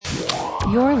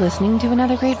You're listening to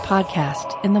another great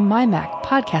podcast in the MyMac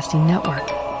Podcasting Network.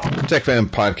 TechFan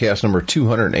Podcast number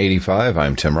 285.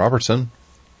 I'm Tim Robertson.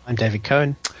 I'm David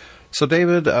Cohen. So,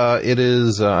 David, it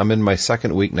is, I'm in my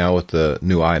second week now with the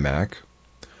new iMac.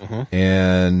 Mm-hmm.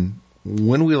 And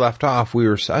when we left off, I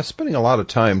was spending a lot of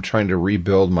time trying to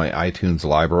rebuild my iTunes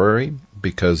library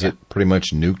because it pretty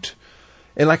much nuked.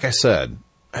 And like I said,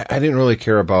 I didn't really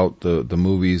care about the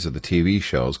movies or the TV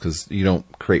shows because you don't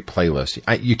create playlists.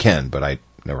 You can, but I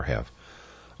never have.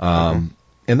 And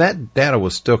that data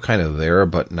was still kind of there,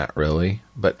 but not really.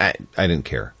 But I didn't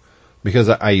care because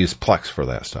I use Plex for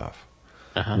that stuff.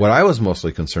 Uh-huh. What I was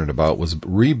mostly concerned about was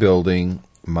rebuilding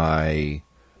my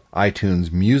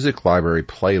iTunes music library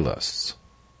playlists.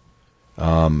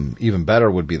 Even better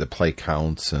would be the play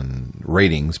counts and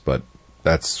ratings, but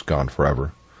that's gone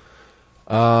forever.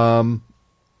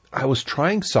 I was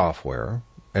trying software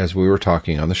as we were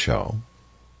talking on the show,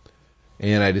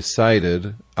 and I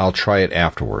decided I'll try it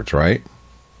afterwards, right?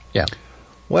 Yeah.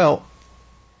 Well,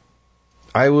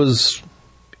 I was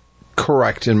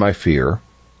correct in my fear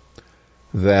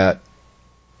that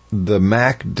the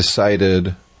Mac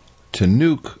decided to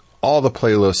nuke all the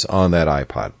playlists on that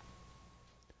iPod.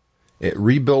 It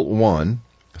rebuilt one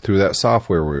through that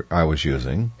software I was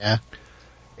using. Yeah.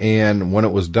 And when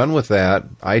it was done with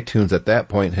that, iTunes at that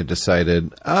point had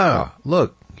decided,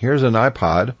 look, here's an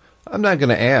iPod. I'm not going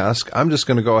to ask. I'm just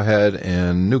going to go ahead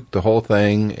and nuke the whole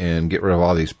thing and get rid of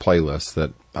all these playlists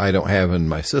that I don't have in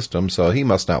my system, so he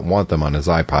must not want them on his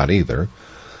iPod either.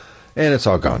 And it's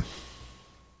all gone.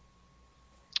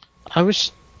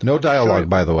 No dialogue,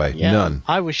 by the way. Yeah, none.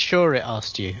 I was sure it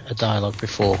asked you a dialogue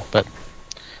before, but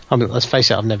let's face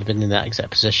it, I've never been in that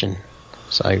exact position.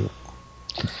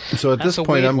 So at this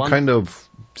point, I'm kind of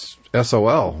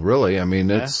SOL, really. I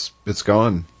mean, it's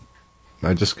gone.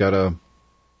 I just got to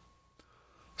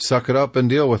suck it up and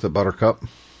deal with it, Buttercup.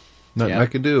 Nothing I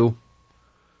can do.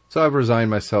 So I've resigned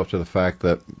myself to the fact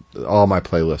that all my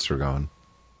playlists are gone.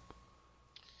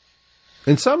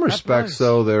 In some respects,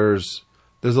 though, there's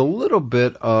a little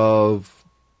bit of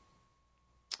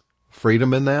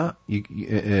freedom in that,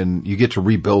 and you get to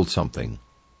rebuild something.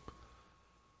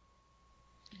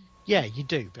 Yeah, you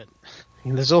do, but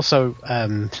there's also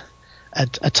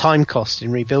a time cost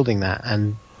in rebuilding that,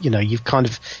 and you've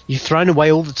thrown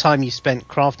away all the time you spent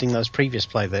crafting those previous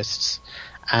playlists,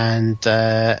 and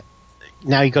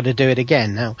now you've got to do it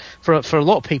again. Now, for a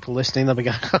lot of people listening, they'll be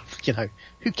going,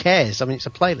 who cares? I mean, it's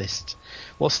a playlist.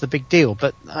 What's the big deal?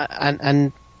 But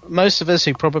and most of us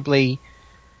who probably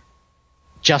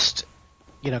just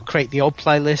create the odd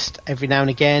playlist every now and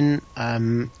again.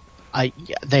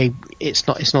 It's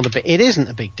not a big. It isn't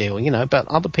a big deal, but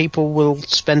other people will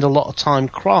spend a lot of time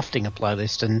crafting a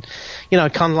playlist, and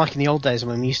kind of like in the old days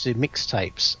when we used to do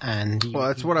mixtapes. And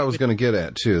that's what I was going to get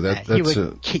at too.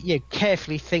 You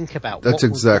carefully think about what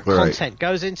content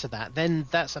goes into that. Then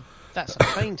that's a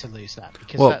pain to lose that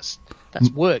because that's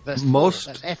work. That's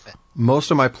effort.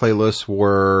 Most of my playlists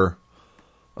were.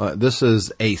 This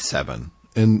is A7.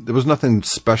 And there was nothing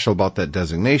special about that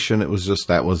designation. It was just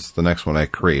that was the next one I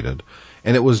created.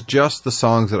 And it was just the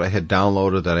songs that I had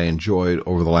downloaded that I enjoyed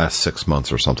over the last 6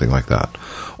 months or something like that.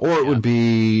 Or it would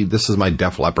be, this is my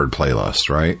Def Leppard playlist,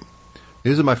 right?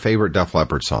 These are my favorite Def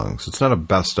Leppard songs. It's not a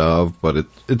best of, but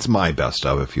it's my best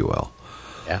of, if you will.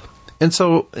 Yeah. And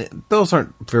so those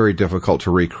aren't very difficult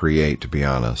to recreate, to be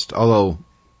honest. Although,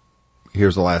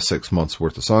 here's the last 6 months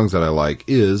worth of songs that I like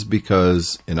is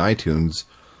because in iTunes,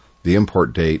 the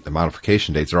import date, the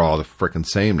modification dates are all the frickin'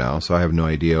 same now, so I have no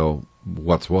idea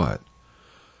what's what.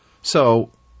 So,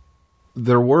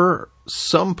 there were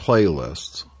some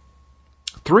playlists,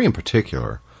 3 in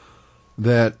particular,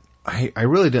 that I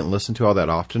really didn't listen to all that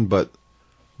often, but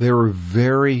they were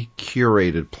very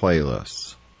curated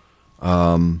playlists.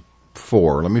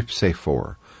 4, let me say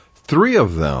 4. 3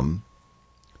 of them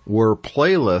were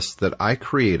playlists that I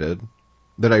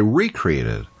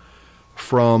recreated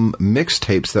from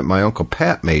mixtapes that my Uncle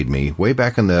Pat made me way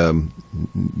back in the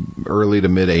early to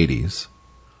mid 80s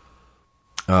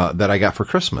that I got for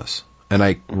Christmas. And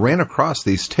I ran across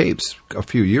these tapes a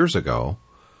few years ago,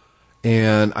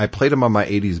 and I played them on my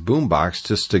 80s boombox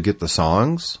just to get the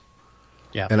songs.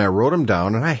 Yeah. And I wrote them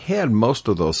down, and I had most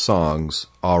of those songs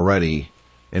already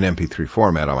in MP3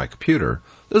 format on my computer.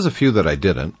 There's a few that I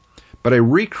didn't, but I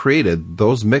recreated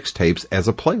those mixtapes as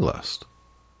a playlist.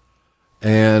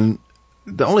 And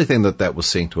the only thing that was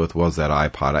synced with was that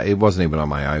iPod. It wasn't even on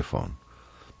my iPhone.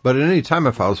 But at any time,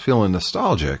 if I was feeling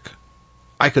nostalgic,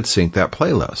 I could sync that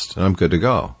playlist, and I'm good to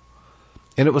go.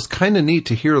 And it was kind of neat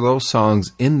to hear those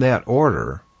songs in that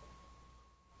order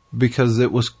because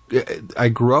I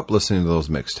grew up listening to those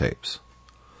mixtapes.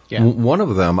 Yeah. One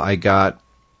of them I got,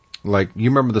 like, you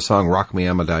remember the song Rock Me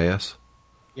Amadeus?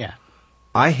 Yeah.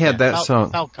 I had that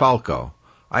song, Falco.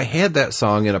 I had that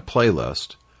song in a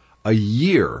playlist a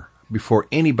year before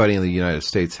anybody in the United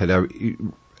States had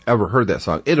ever heard that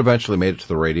song. It eventually made it to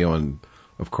the radio, and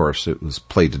of course it was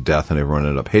played to death, and everyone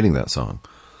ended up hating that song.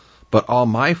 But all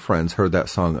my friends heard that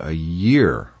song a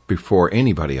year before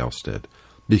anybody else did,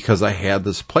 because I had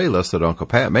this playlist that Uncle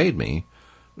Pat made me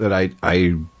that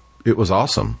it was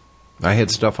awesome. I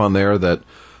had stuff on there that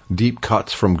deep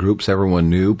cuts from groups everyone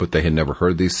knew, but they had never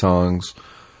heard these songs.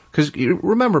 Because you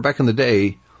remember back in the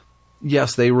day,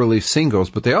 yes, they released singles,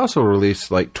 but they also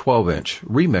released like 12-inch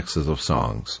remixes of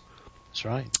songs. That's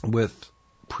right. With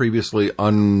previously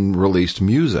unreleased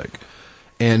music.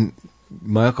 And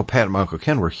my Uncle Pat and my Uncle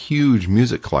Ken were huge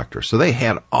music collectors. So they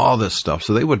had all this stuff.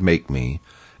 So they would make me,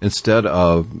 instead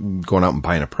of going out and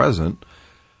buying a present,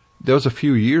 there was a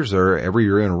few years there, every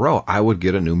year in a row, I would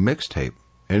get a new mixtape.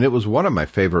 And it was one of my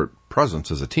favorite presents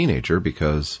as a teenager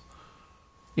because,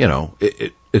 you know,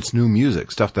 it's new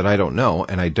music, stuff that I don't know,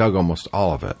 and I dug almost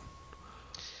all of it.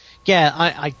 Yeah,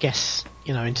 I guess,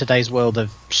 you know, in today's world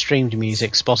of streamed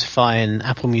music, Spotify and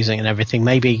Apple Music and everything,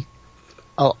 maybe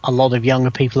a lot of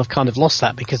younger people have kind of lost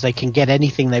that because they can get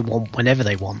anything they want whenever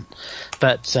they want.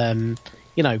 But,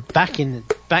 you know,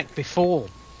 back before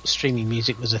streaming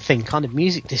music was a thing, kind of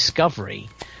music discovery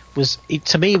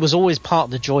to me, it was always part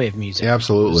of the joy of music. Yeah,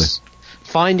 absolutely.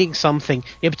 Finding something,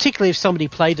 particularly if somebody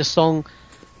played a song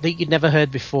that you'd never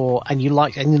heard before and you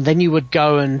liked, and then you would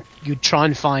go and you'd try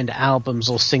and find albums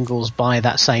or singles by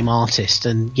that same artist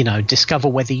and, you know, discover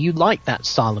whether you liked that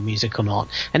style of music or not.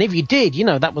 And if you did, you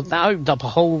know, that opened up a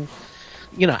whole,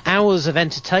 you know, hours of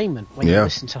entertainment when you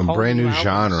listen to a whole brand new albums.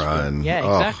 genre, and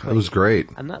exactly. It was great,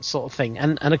 and that sort of thing.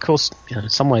 And of course, you know, in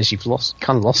some ways you've lost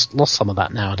some of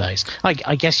that nowadays. I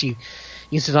guess you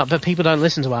said that, but people don't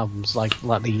listen to albums like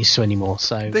they used to anymore.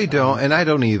 So they don't, and I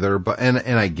don't either. But and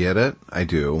I get it, I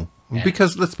do,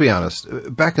 because let's be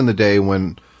honest, back in the day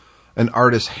when an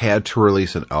artist had to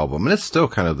release an album, and it's still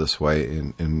kind of this way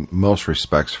in most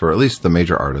respects for at least the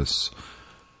major artists.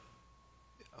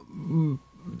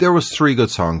 There was 3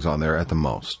 good songs on there at the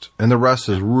most, and the rest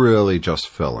is really just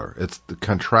filler. It's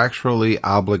contractually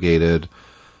obligated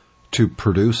to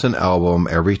produce an album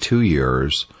every 2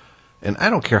 years, and I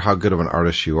don't care how good of an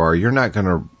artist you are, you're not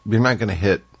gonna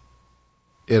hit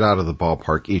it out of the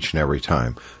ballpark each and every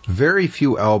time. Very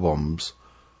few albums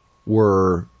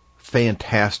were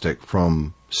fantastic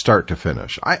from start to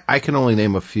finish. I can only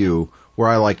name a few where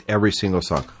I liked every single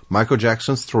song. Michael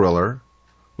Jackson's Thriller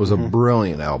was a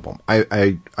brilliant album.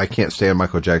 I can't stand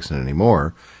Michael Jackson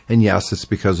anymore. And yes, it's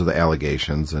because of the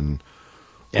allegations and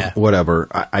whatever.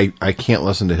 I can't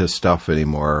listen to his stuff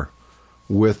anymore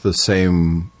with the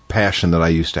same passion that I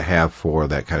used to have for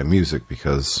that kind of music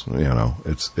because, you know,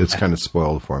 it's kind of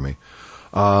spoiled for me.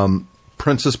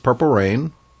 Prince's Purple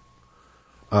Rain,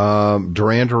 Duran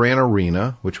Duran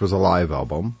Arena, which was a live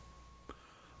album,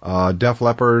 Def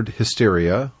Leppard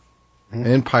Hysteria,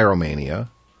 and Pyromania.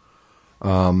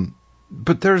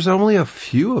 But there's only a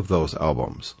few of those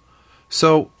albums.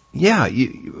 So, yeah,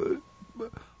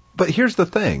 but here's the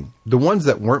thing. The ones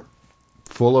that weren't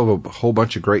full of a whole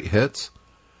bunch of great hits,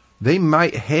 they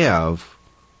might have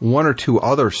 1 or 2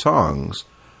 other songs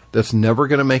that's never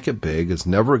going to make it big, it's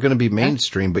never going to be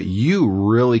mainstream, but you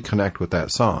really connect with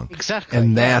that song. Exactly.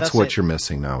 And that's what you're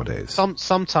missing nowadays.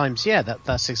 Sometimes,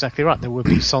 that's exactly right. There would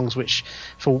be songs which,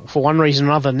 for one reason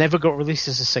or another, never got released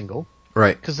as a single.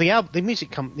 Right. Because the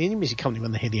music company,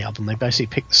 when they hear the album, they basically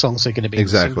pick the songs they're going to be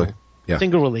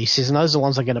single releases, and those are the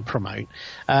ones they're going to promote.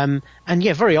 And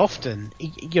very often,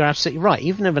 you're absolutely right.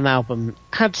 Even if an album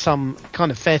had some kind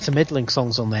of fair to middling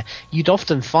songs on there, you'd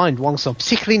often find one song,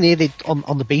 particularly near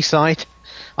on the B-side.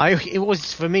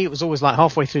 For me, it was always like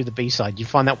halfway through the B-side, you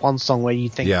find that one song where you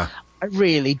think, I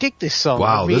really dig this song.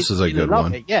 Wow, really, this is a good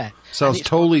one. It. Yeah. Sounds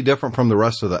totally different from the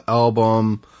rest of the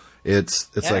album. It's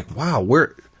like, wow,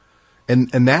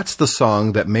 And that's the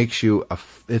song that makes you,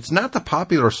 it's not the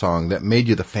popular song that made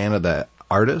you the fan of that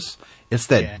artist. It's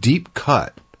that deep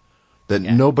cut that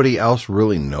nobody else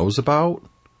really knows about.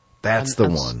 That's the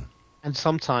one. And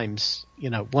sometimes, you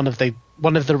know, one of the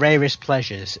rarest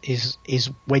pleasures is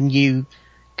when you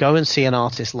go and see an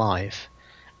artist live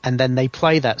and then they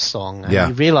play that song and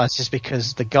you realize it's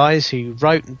because the guys who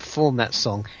wrote and performed that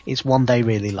song, it's one they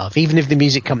really love, even if the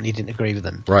music company didn't agree with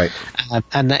them. Right.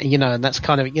 And that, you know, and that's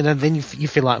kind of, you know, then you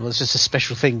feel like, well, it's just a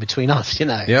special thing between us, you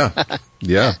know. Yeah.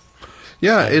 Yeah.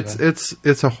 Yeah.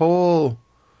 It's a whole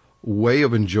way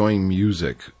of enjoying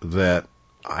music that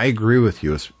I agree with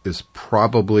you is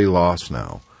probably lost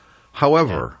now.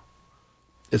 However,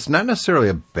 it's not necessarily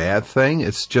a bad thing.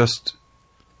 It's just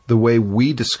the way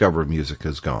we discover music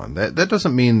has gone. That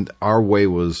doesn't mean our way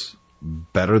was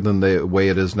better than the way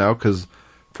it is now. Because,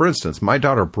 for instance, my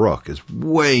daughter Brooke is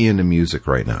way into music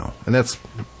right now, and it's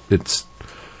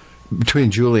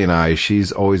between Julie and I.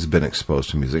 She's always been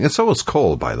exposed to music, and so is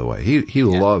Cole. By the way, he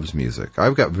loves music.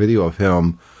 I've got video of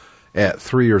him at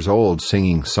 3 years old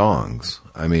singing songs.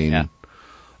 I mean,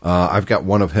 I've got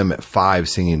one of him at 5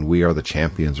 singing "We Are the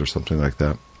Champions" or something like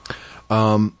that.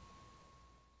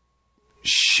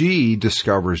 She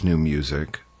discovers new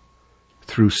music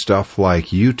through stuff like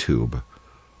YouTube,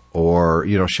 or,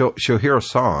 you know, she'll hear a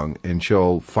song and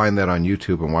she'll find that on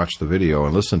YouTube and watch the video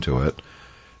and listen to it.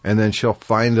 And then she'll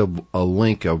find a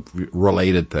link of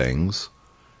related things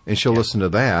and she'll listen to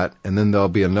that. And then there'll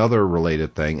be another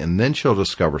related thing. And then she'll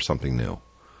discover something new.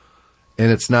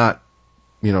 And it's not,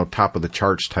 you know, top of the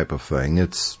charts type of thing.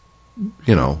 It's,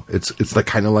 you know, it's like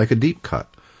kind of like a deep cut.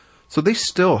 So they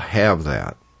still have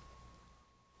that.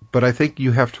 But I think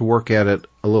you have to work at it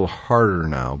a little harder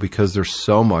now because there's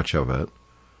so much of it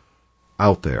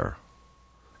out there.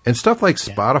 And stuff like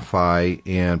Spotify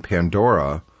and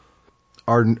Pandora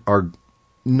are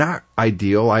not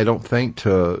ideal, I don't think,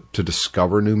 to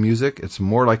discover new music. It's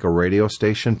more like a radio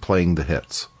station playing the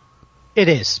hits. It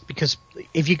is, because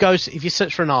if you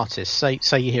search for an artist,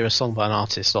 say you hear a song by an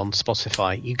artist on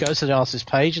Spotify, you go to the artist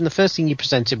page, and the first thing you're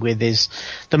presented with is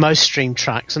the most streamed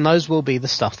tracks, and those will be the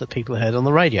stuff that people heard on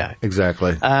the radio.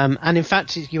 Exactly. And in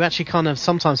fact, you actually kind of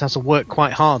sometimes have to work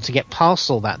quite hard to get past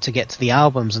all that, to get to the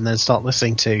albums, and then start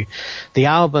listening to the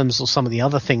albums or some of the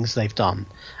other things they've done.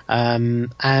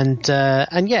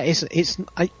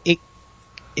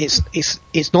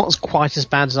 It's not as quite as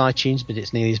bad as iTunes, but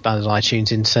it's nearly as bad as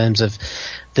iTunes in terms of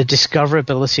the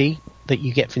discoverability that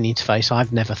you get from the interface.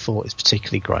 I've never thought is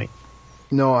particularly great.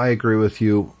 No, I agree with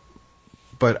you,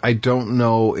 but I don't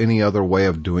know any other way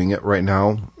of doing it right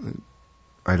now.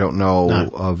 I don't know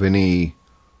of any.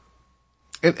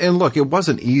 And look, it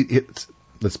wasn't easy.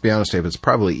 Let's be honest, Dave, it's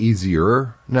probably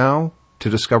easier now to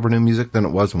discover new music than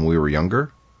it was when we were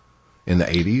younger. In the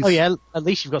 80s? Oh, yeah, at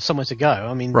least you've got somewhere to go.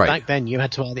 I mean, back then you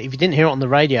had to either, if you didn't hear it on the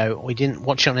radio or you didn't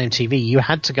watch it on MTV, you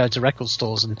had to go to record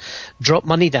stores and drop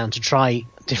money down to try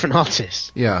different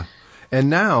artists. Yeah. And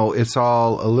now it's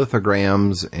all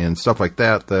lithograms and stuff like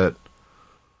that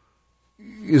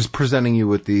is presenting you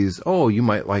with these, oh, you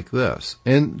might like this.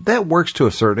 And that works to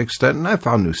a certain extent, and I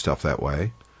found new stuff that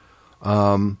way.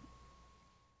 But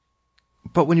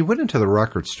when you went into the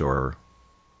record store,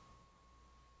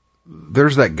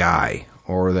 there's that guy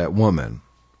or that woman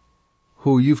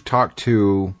who you've talked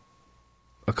to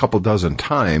a couple dozen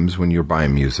times when you're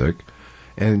buying music,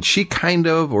 and she kind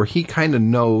of, or he kind of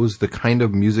knows the kind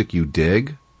of music you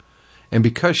dig. And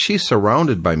because she's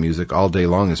surrounded by music all day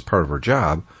long as part of her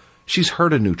job, she's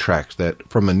heard a new track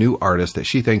from a new artist that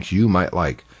she thinks you might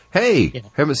like. Hey,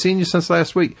 haven't seen you since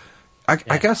last week.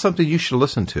 I got something you should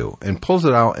listen to, and pulls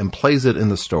it out and plays it in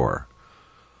the store.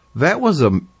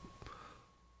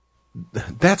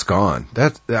 That's gone.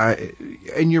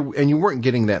 And you weren't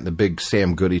getting that in the big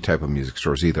Sam Goody type of music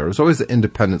stores either. It was always the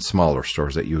independent, smaller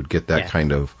stores that you would get that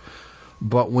kind of.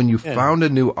 But when you found a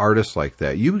new artist like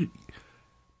that, you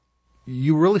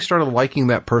really started liking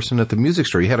that person at the music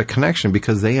store. You had a connection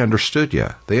because they understood you.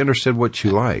 They understood what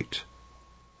you liked.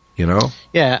 You know?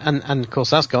 Yeah, and of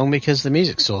course that's gone because the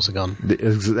music stores are gone.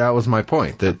 That was my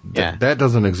point. That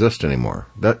doesn't exist anymore.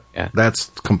 That's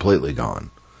completely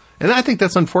gone. And I think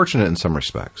that's unfortunate in some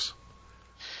respects.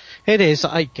 It is.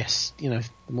 I guess, you know,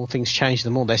 the more things change,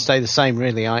 the more they stay the same,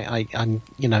 really. I'm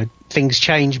you know, things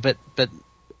change, but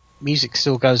music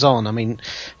still goes on. I mean,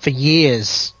 for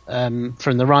years, from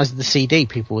the rise of the CD,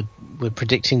 people were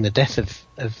predicting the death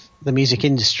of the music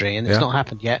industry, and it's not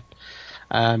happened yet.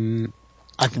 I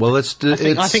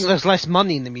think there's less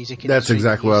money in the music industry. That's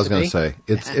exactly what I was going to say.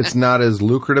 It's not as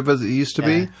lucrative as it used to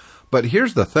be. But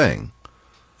here's the thing.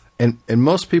 And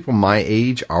most people my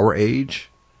age, our age,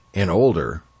 and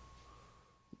older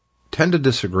tend to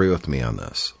disagree with me on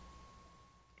this.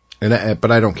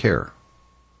 But I don't care.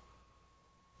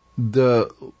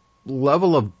 The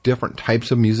level of different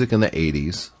types of music in the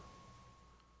 80s,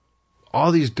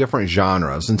 all these different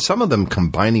genres, and some of them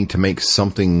combining to make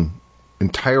something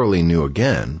entirely new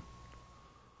again,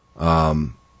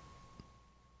 was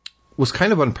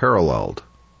kind of unparalleled.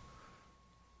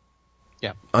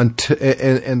 Yeah. And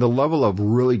the level of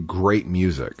really great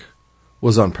music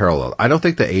was unparalleled. I don't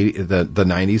think the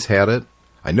 90s had it.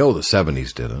 I know the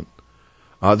 70s didn't.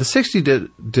 The 60s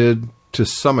did to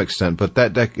some extent, but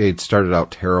that decade started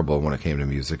out terrible when it came to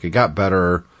music. It got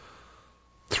better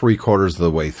 3/4 of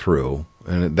the way through,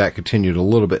 and that continued a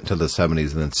little bit into the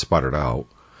 70s and then sputtered out.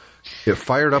 It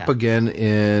fired up again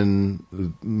in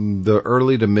the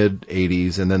early to mid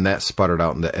 80s, and then that sputtered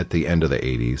out at the end of the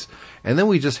 80s. And then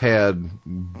we just had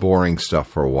boring stuff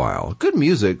for a while. Good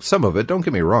music, some of it, don't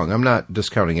get me wrong. I'm not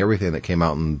discounting everything that came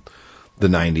out in the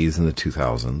 90s and the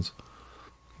 2000s.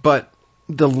 But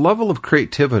the level of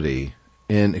creativity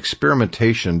and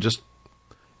experimentation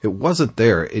it wasn't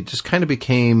there. It just kind of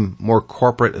became more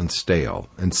corporate and stale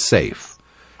and safe.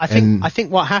 I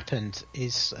think what happened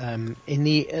is certainly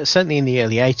in the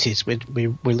early 80s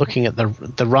we're looking at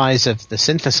the rise of the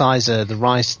synthesizer, the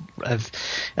rise of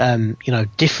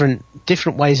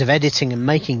different ways of editing and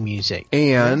making music,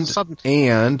 and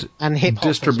hip hop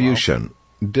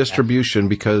distribution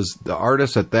because the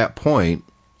artists at that point,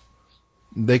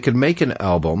 they could make an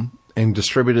album and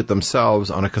distribute it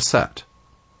themselves on a cassette.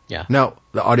 Yeah. Now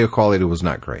the audio quality was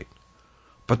not great,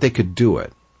 but they could do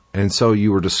it. And so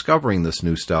you were discovering this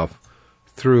new stuff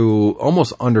through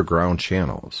almost underground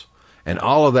channels, and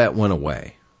all of that went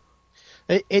away.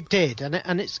 It did,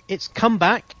 and it's come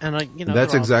back, and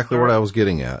that's exactly what I was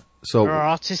getting at. So there are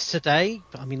artists today.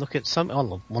 I mean, look at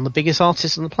one of the biggest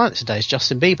artists on the planet today is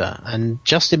Justin Bieber, and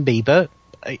Justin Bieber,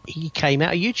 he came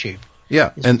out of YouTube.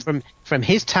 Yeah, and from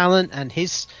his talent and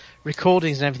his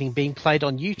recordings and everything being played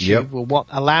on YouTube were what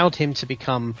allowed him to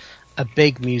become a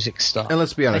big music star. And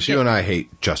let's be honest, you and I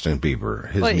hate Justin Bieber,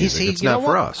 his music. It's not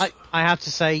for us. I have to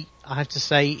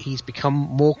say he's become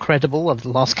more credible over the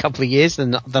last couple of years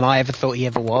than I ever thought he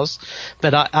ever was.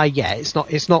 But it's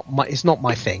not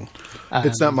my thing.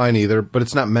 It's not mine either, but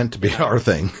it's not meant to be our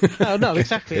thing. No,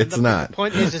 exactly. It's not. The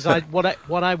point is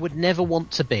what I would never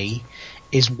want to be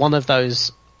is one of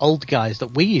those old guys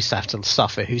that we used to have to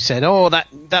suffer who said, "Oh,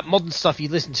 that modern stuff you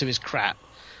listen to is crap."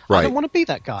 Right. I don't want to be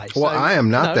that guy. Well, I am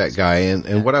not that guy,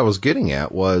 and what I was getting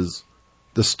at was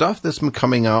the stuff that's been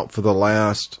coming out for the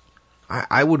last,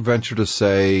 I would venture to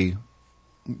say,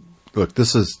 look,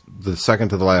 this is the second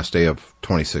to the last day of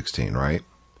 2016, right?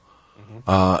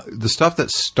 Mm-hmm. The stuff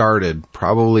that started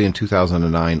probably in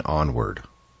 2009 onward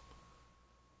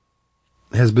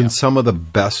has been some of the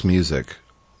best music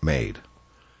made.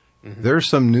 Mm-hmm. There's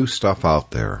some new stuff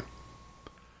out there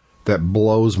that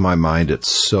blows my mind.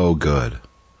 It's so good.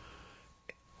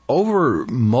 Over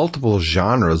multiple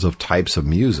genres of types of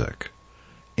music,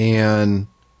 and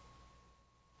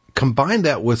combine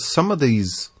that with some of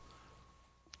these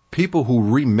people who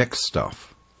remix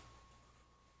stuff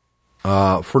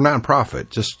for nonprofit,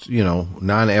 just,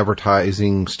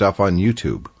 non-advertising stuff on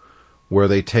YouTube, where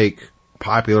they take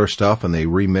popular stuff and they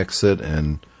remix it,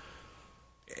 and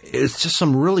it's just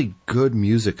some really good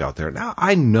music out there. Now,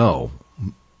 I know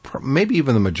maybe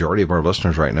even the majority of our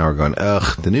listeners right now are going,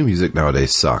 ugh, the new music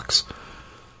nowadays sucks.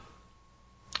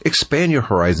 Expand your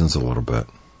horizons a little bit.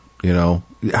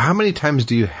 How many times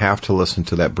do you have to listen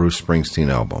to that Bruce Springsteen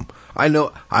album? I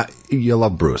know you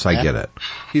love Bruce. I get it.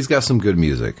 He's got some good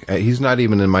music. He's not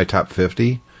even in my top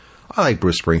 50. I like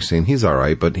Bruce Springsteen. He's all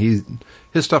right, but his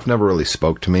stuff never really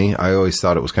spoke to me. I always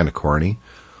thought it was kind of corny.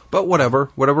 But whatever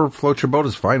floats your boat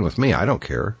is fine with me. I don't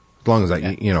care. As long as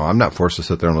I'm not forced to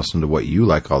sit there and listen to what you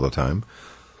like all the time.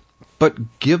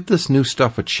 But give this new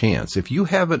stuff a chance. If you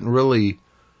haven't really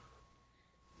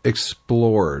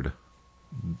explored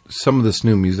some of this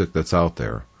new music that's out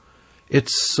there,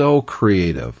 it's so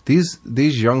creative. These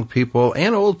young people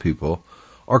and old people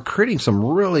are creating some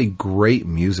really great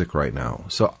music right now.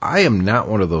 So I am not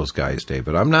one of those guys,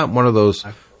 David. I'm not one of those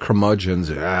curmudgeons.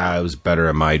 It was better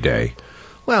in my day.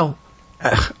 Well,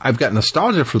 I've got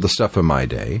nostalgia for the stuff in my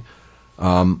day.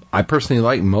 I personally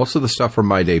like most of the stuff from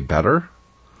my day better,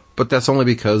 but that's only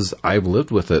because I've lived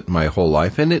with it my whole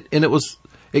life, and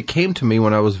it came to me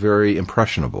when I was very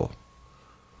impressionable.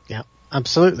 Yeah,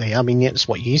 absolutely. I mean, it's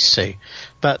what you used to,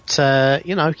 but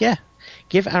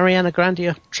give Ariana Grande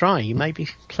a try. You may be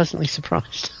pleasantly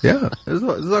surprised. Yeah, there's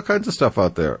all kinds of stuff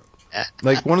out there.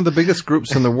 Like one of the biggest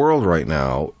groups in the world right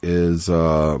now is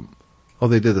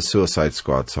they did the Suicide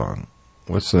Squad song.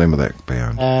 What's the name of that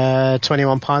band?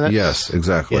 21 Pilots. Yes,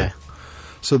 exactly. Yeah.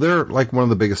 So they're like one of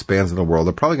the biggest bands in the world.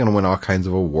 They're probably going to win all kinds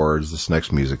of awards, this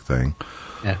next music thing.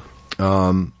 Yeah.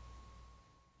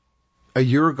 A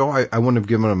year ago, I wouldn't have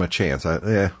given them a chance.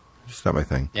 It's not my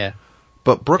thing. Yeah.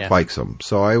 But Brooke likes them.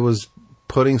 So I was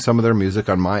putting some of their music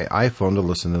on my iPhone to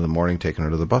listen in the morning, taking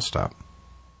her to the bus stop.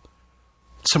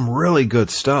 Some really good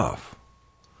stuff.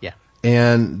 Yeah.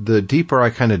 And the deeper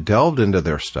I kind of delved into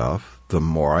their stuff, the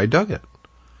more I dug it.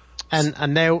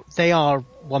 And they are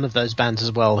one of those bands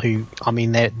as well who, I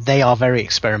mean, they are very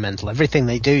experimental. Everything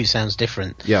they do sounds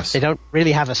different. Yes. They don't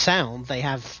really have a sound.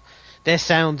 Their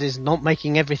sound is not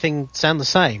making everything sound the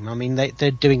same. I mean,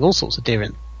 they're doing all sorts of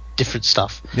different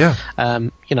stuff. Yeah.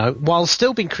 While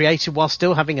still being creative, while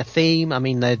still having a theme. I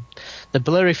mean, the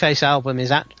Blurryface album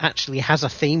actually has a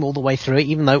theme all the way through it,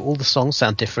 even though all the songs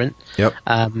sound different. Yep.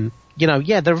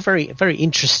 They're a very, very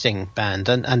interesting band,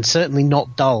 and certainly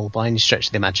not dull by any stretch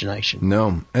of the imagination.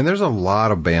 No, and there's a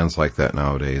lot of bands like that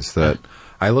nowadays that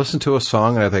I listen to a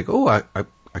song and I think, oh, I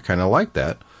kind of like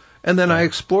that. And then I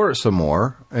explore it some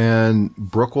more, and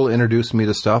Brooke will introduce me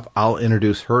to stuff. I'll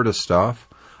introduce her to stuff.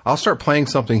 I'll start playing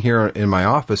something here in my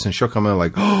office, and she'll come in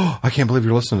like, oh, I can't believe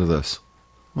you're listening to this.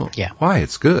 Well, yeah. Why?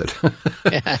 It's good.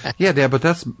 Yeah, Dad, but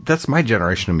that's my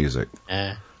generation of music.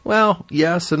 Well,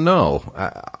 yes and no.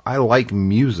 I like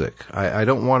music. I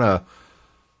don't want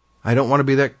to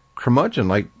be that curmudgeon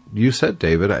like you said,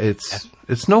 David.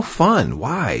 It's no fun.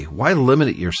 Why? Why limit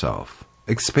it yourself?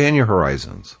 Expand your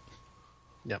horizons.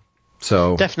 Yep.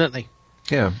 So definitely.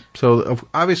 Yeah. So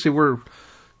obviously we're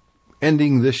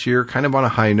ending this year kind of on a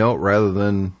high note rather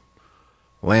than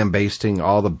lambasting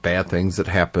all the bad things that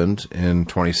happened in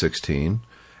 2016.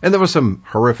 And there was some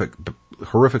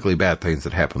horrifically bad things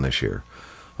that happened this year.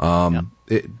 To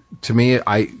me,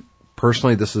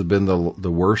 personally, this has been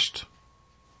the worst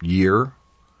year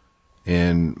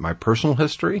in my personal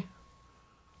history.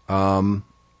 We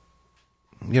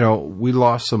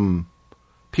lost some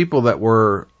people that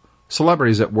were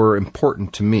celebrities that were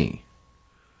important to me.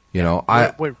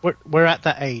 We're at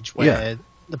that age where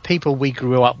the people we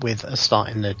grew up with are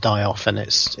starting to die off, and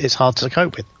it's hard to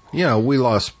cope with. We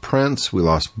lost Prince, we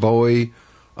lost Bowie.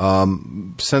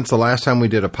 Since the last time we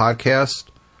did a podcast,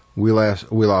 we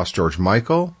lost George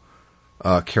Michael,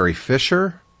 Carrie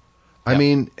Fisher. Yep. I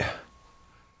mean,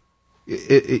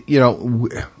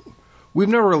 we've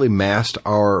never really masked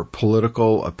our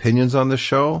political opinions on this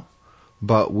show,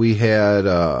 but we had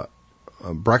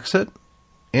Brexit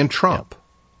and Trump. Yep.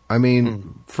 I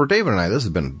mean, for David and I, this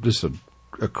has been just a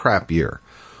crap year.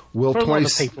 For a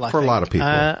lot of people.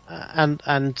 I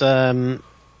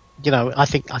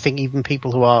think even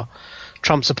people who are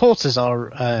Trump supporters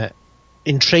are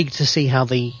intrigued to see how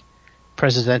the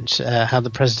president's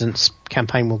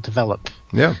campaign will develop.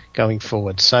 Going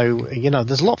forward. So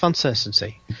there's a lot of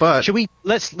uncertainty. But should we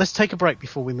let's take a break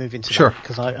before we move into that,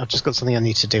 because I've just got something I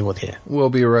need to deal with here. We'll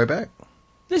be right back.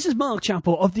 This is Mark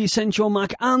Chappell of the Essential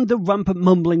Mac and the Rampant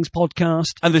Mumblings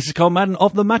podcast. And this is Carl Madden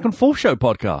of the Mac and Forth Show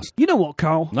podcast. You know what,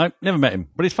 Carl? No, never met him.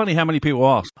 But it's funny how many people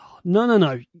ask.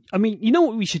 No. I mean, you know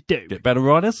what we should do? Get better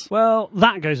writers? Well,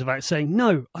 that goes without saying.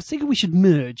 No, I think we should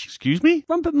merge. Excuse me?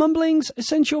 Rampant Mumblings,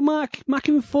 Essential Mac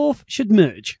and Forth should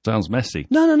merge. Sounds messy.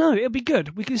 No, it'll be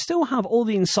good. We can still have all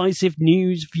the incisive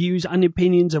news, views and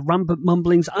opinions of Rampant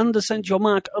Mumblings and Essential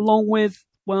Mac, along with,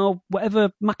 well,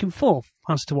 whatever Mac and Forth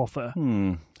has to offer.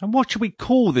 And what should we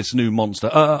call this new monster?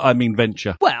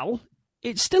 Venture? Well,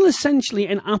 it's still essentially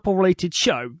an Apple-related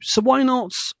show, so why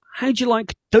not... How'd you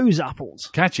like those apples?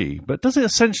 Catchy, but does it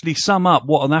essentially sum up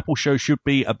what an Apple show should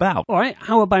be about? All right,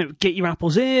 how about get your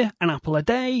apples here, an apple a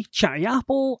day, chatty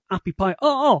apple, appy pie,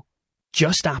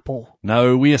 just Apple.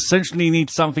 No, we essentially need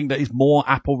something that is more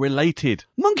Apple-related.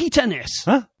 Monkey tennis.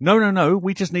 Huh? No.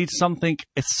 We just need something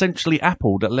essentially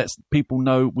Apple that lets people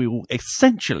know we will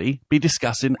essentially be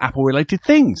discussing Apple-related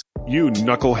things. You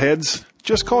knuckleheads.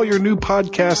 Just call your new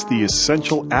podcast the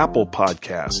Essential Apple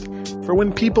Podcast, for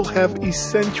when people have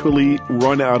essentially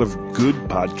run out of good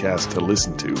podcasts to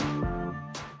listen to.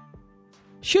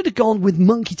 Should have gone with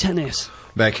monkey tennis.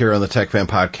 Back here on the Tech Fan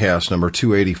Podcast, number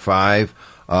 285.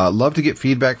 Love to get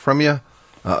feedback from you.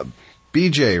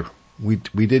 BJ,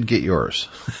 we did get yours.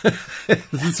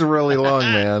 This is really long,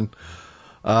 man.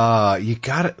 You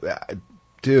got it.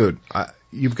 Dude,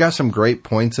 you've got some great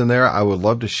points in there. I would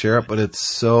love to share it, but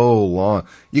it's so long.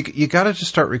 You got to just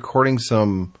start recording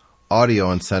some audio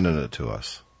and sending it to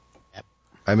us. Yep.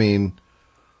 I mean,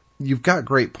 you've got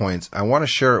great points. I want to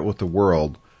share it with the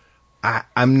world.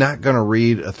 I'm not going to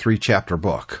read a 3-chapter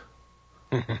book.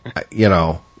 It's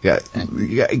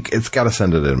got to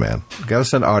send it in, man. Got to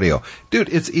send audio. Dude,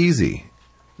 it's easy.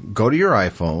 Go to your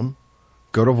iPhone,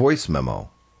 go to voice memo,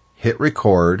 hit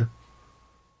record,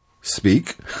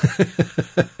 speak,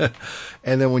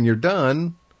 and then when you're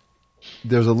done,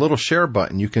 there's a little share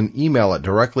button. You can email it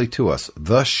directly to us,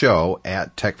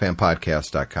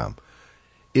 theshow@techfanpodcast.com.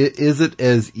 Is it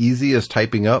as easy as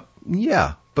typing up?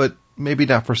 Yeah, but maybe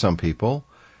not for some people.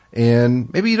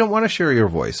 And maybe you don't want to share your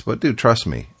voice, but dude, trust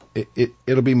me,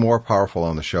 it'll be more powerful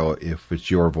on the show if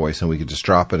it's your voice and we could just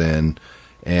drop it in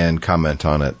and comment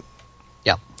on it.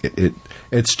 Yeah.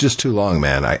 It's just too long,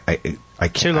 man. I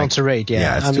can't. Too long to read, yeah.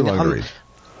 Yeah, it's too long to read.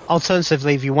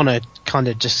 Alternatively, if you want to kind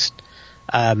of just,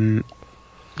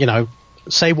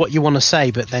 say what you want to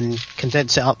say, but then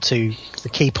condense it up to the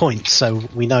key points so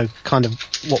we know kind of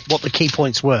what the key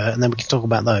points were, and then we can talk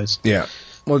about those. Yeah.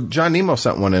 Well, John Nemo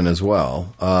sent one in as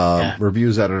well.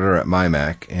 Reviews editor at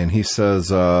MyMac, and he says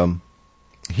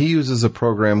he uses a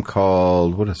program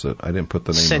called, what is it? I didn't put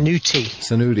the name.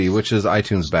 Zenuti, which is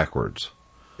iTunes backwards.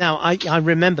 Now, I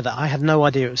remember that. I had no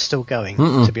idea it was still going,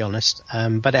 to be honest.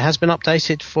 But it has been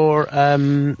updated for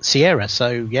Sierra, so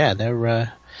yeah,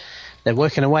 they're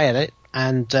working away at it.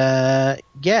 And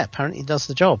apparently it does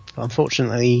the job.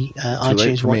 Unfortunately,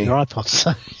 iTunes want your iPod.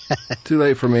 So. Too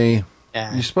late for me.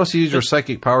 Yeah. You're supposed to use your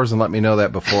psychic powers and let me know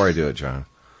that before I do it, John.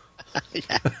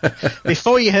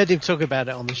 Before you heard him talk about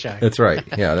it on the show. That's right.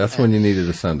 Yeah, that's when you needed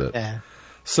to send it. Yeah.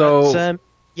 So, but,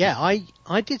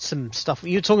 I did some stuff.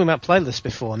 You were talking about playlists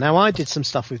before. Now, I did some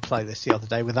stuff with playlists the other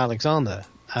day with Alexander.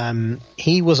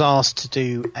 He was asked to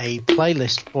do a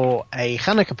playlist for a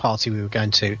Hanukkah party we were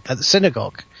going to at the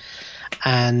synagogue.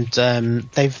 And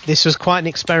this was quite an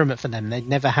experiment for them. They'd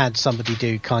never had somebody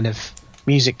do kind of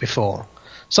music before.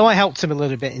 So I helped him a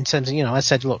little bit in terms of, I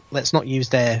said, look, let's not use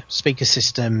their speaker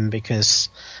system because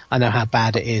I know how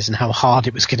bad it is and how hard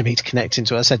it was going to be to connect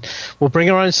into it. I said, we'll bring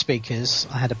our own speakers.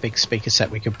 I had a big speaker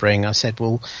set we could bring. I said,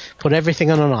 we'll put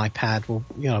everything on an iPad. We'll,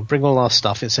 bring all our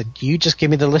stuff. It said, you just give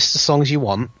me the list of songs you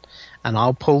want and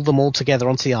I'll pull them all together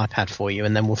onto the iPad for you,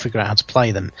 and then we'll figure out how to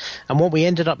play them. And what we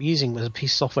ended up using was a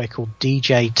piece of software called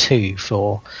DJ2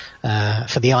 for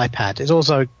the iPad. It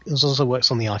also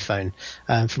works on the iPhone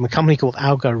from a company called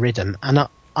Algorithm. And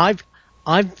I've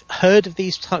heard of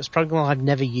these types of programs. I've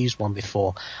never used one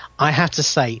before. I have to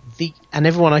say, and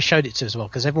everyone I showed it to as well,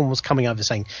 because everyone was coming over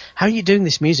saying, "How are you doing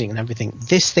this music and everything?"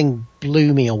 This thing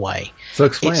blew me away. So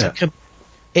explain it.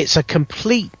 It's a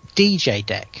complete DJ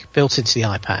deck built into the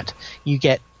iPad. You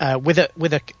get with a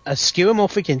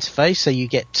skeuomorphic interface, so you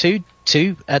get two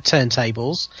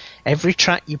turntables. Every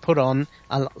track you put on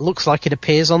looks like it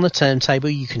appears on the turntable.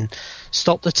 You can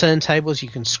stop the turntables, you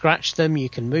can scratch them, you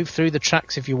can move through the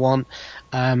tracks if you want.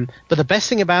 But the best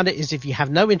thing about it is if you have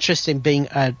no interest in being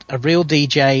a real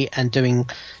DJ and doing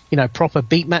proper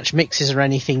beat match mixes or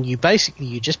anything, you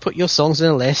just put your songs in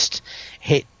a list,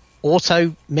 hit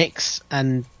auto mix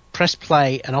and press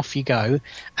play, and off you go.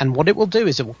 And what it will do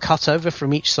is it will cut over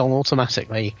from each song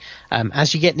automatically.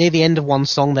 As you get near the end of one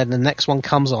song, then the next one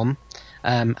comes on,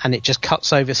 and it just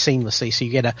cuts over seamlessly. So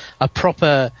you get a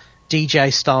proper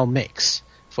DJ style mix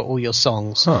for all your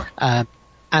songs. Huh.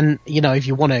 And if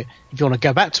you want to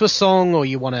go back to a song, or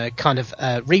you want to kind of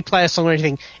replay a song or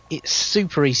anything, it's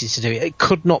super easy to do. It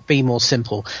could not be more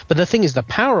simple. But the thing is, the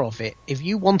power of it, if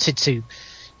you wanted to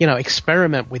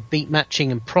experiment with beat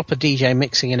matching and proper DJ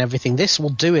mixing and everything, this will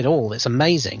do it all. It's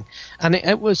amazing. And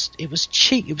it was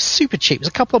cheap. It was super cheap. It was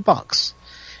a couple of bucks.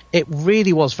 It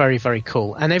really was very, very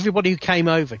cool. And everybody who came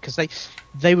over, because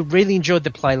they really enjoyed the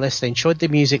playlist, they enjoyed the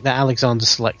music that Alexander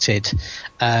selected.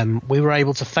 We were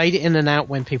able to fade it in and out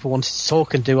when people wanted to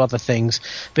talk and do other things.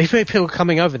 But if people were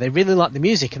coming over, they really liked the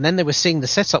music, and then they were seeing the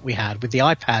setup we had with the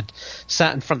iPad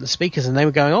sat in front of the speakers, and they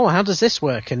were going, "Oh, how does this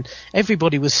work?" And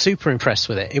everybody was super impressed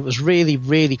with it. It was really,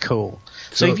 really cool.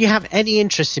 So if you have any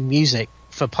interest in music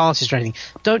for parties or anything,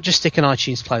 don't just stick an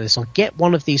iTunes playlist on. Get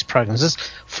one of these programs. There's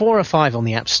 4 or 5 on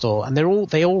the App Store, and they're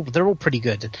all pretty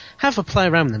good. And have a play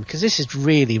around with them, because this is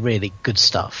really, really good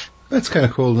stuff. That's kind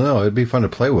of cool to know. It'd be fun to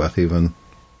play with, even.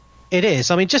 It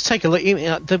is. I mean, just take a look.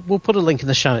 We'll put a link in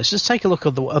the show notes. Just take a look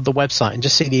at the website and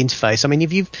just see the interface. I mean,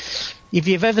 if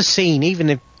you've ever seen, even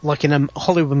if like in a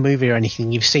Hollywood movie or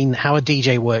anything, you've seen how a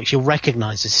DJ works, you'll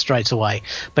recognize it straight away.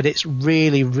 But it's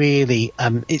really, really,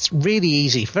 it's really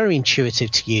easy, very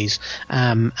intuitive to use,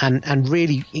 and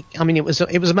really, I mean, it was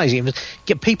amazing.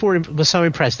 People were so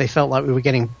impressed, they felt like we were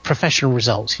getting professional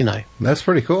results. That's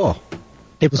pretty cool.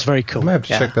 It was very cool. I might have to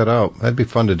check that out. That'd be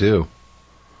fun to do.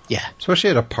 Yeah,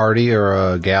 especially at a party or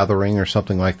a gathering or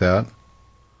something like that.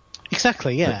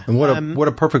 Exactly. Yeah. And what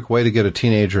a perfect way to get a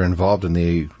teenager involved in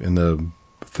the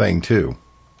thing too.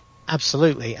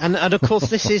 Absolutely, and of course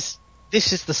this is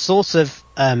the sort of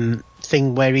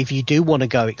thing where if you do want to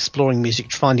go exploring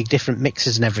music, finding different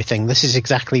mixes and everything, this is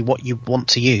exactly what you want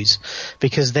to use,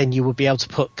 because then you will be able to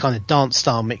put kind of dance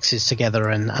style mixes together,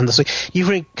 and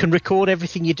you can record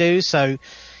everything you do, so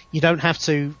you don't have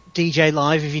to DJ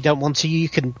live if you don't want to. You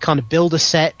can kind of build a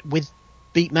set with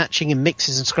beat matching and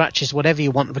mixes and scratches, whatever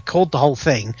you want, record the whole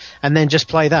thing, and then just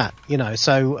play that,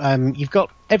 So you've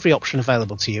got every option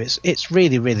available to you. It's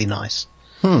really, really nice.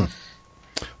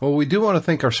 Well, we do want to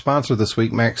thank our sponsor this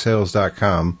week,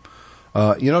 MacSales.com.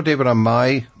 David, on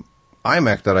my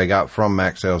iMac that I got from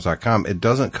MacSales.com, it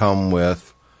doesn't come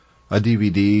with a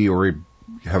DVD or,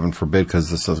 heaven forbid, because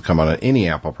this doesn't come on any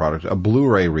Apple product, a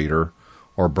Blu-ray reader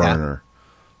or burner.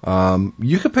 Yeah.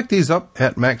 You can pick these up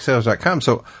at MacSales.com.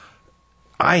 So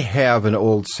I have an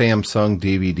old Samsung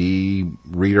DVD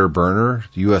reader burner,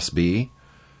 USB.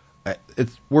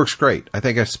 It works great. I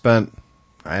think I spent,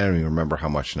 I don't even remember how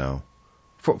much now,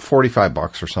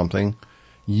 $45 or something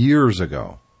years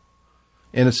ago.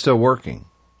 And it's still working.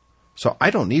 So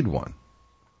I don't need one.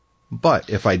 But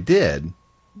if I did,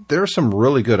 there are some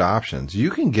really good options. You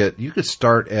could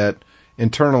start at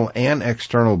internal and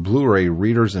external Blu-ray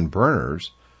readers and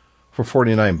burners for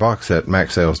 $49 at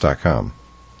MacSales.com.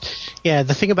 Yeah,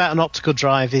 the thing about an optical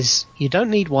drive is you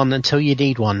don't need one until you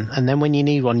need one, and then when you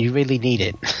need one, you really need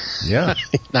it. Yeah.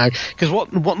 No, because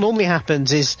what normally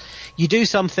happens is you do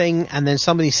something, and then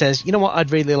somebody says, you know what, I'd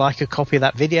really like a copy of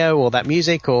that video or that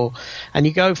music, and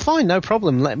you go, fine, no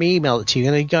problem, let me email it to you.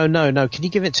 And you go, no, can you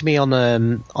give it to me on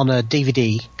a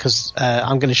DVD? Because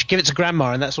I'm going to give it to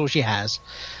Grandma, and that's all she has.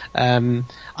 I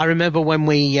remember when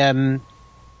we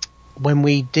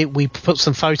put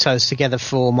some photos together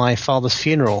for my father's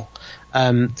funeral,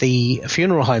 the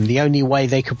funeral home, the only way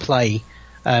they could play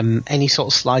any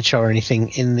sort of slideshow or anything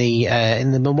in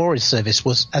the memorial service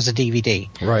was as a DVD.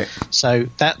 Right. So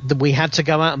that we had to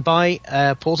go out and buy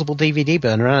a portable DVD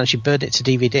burner and actually burn it to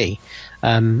DVD.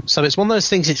 So it's one of those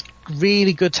things it's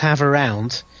really good to have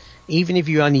around, even if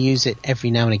you only use it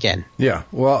every now and again. Yeah.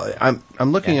 Well,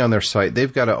 I'm looking on their site.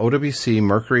 They've got a OWC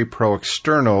Mercury Pro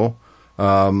external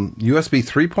USB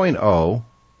 3.0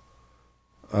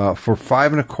 for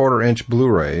 5.25-inch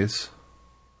Blu-rays,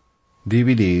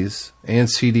 DVDs, and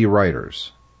CD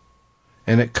writers.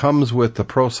 And it comes with the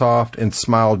ProSoft and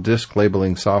Smile disc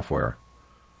labeling software.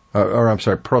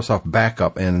 ProSoft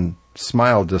backup and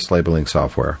Smile disc labeling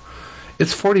software.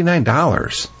 It's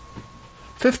 $49.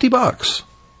 $50.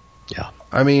 Yeah.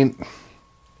 I mean,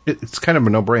 it's kind of a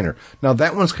no-brainer. Now,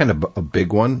 that one's kind of a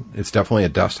big one. It's definitely a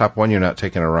desktop one. You're not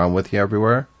taking it around with you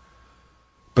everywhere.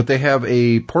 But they have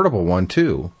a portable one,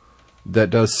 too, that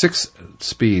does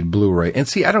 6-speed Blu-ray. And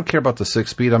see, I don't care about the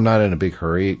 6-speed. I'm not in a big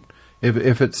hurry.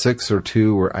 If it's 6 or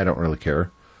 2, or I don't really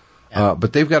care. Yeah.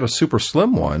 But they've got a super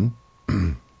slim one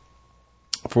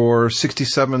for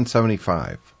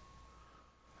 $67.75.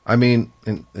 I mean,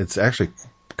 it's actually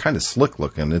kind of slick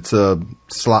looking. It's a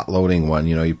slot loading one.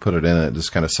 You know, you put it in and it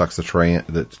just kind of sucks the tray,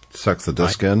 that sucks the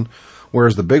disc in.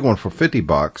 Whereas the big one for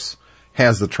 $50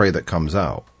 has the tray that comes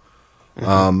out.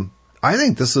 Mm-hmm. I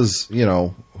think this is, you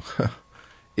know,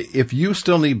 if you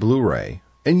still need Blu-ray,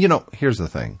 and you know, here's the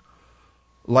thing,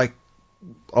 like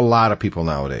a lot of people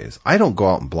nowadays, I don't go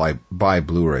out and buy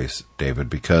Blu-rays, David,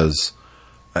 because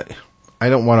I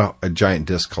don't want a giant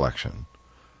disc collection.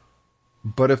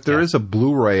 But if there is a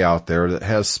Blu-ray out there that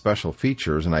has special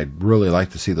features, and I'd really like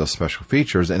to see those special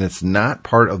features, and it's not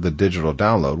part of the digital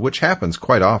download, which happens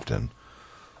quite often,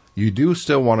 you do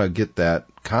still want to get that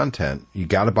content. You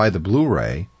got to buy the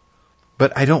Blu-ray,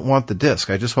 but I don't want the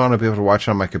disc. I just want to be able to watch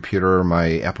it on my computer or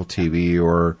my Apple TV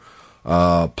or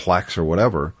Plex or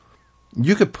whatever.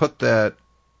 You could put that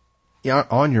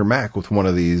on your Mac with one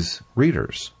of these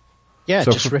readers. Yeah,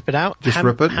 so just rip it out.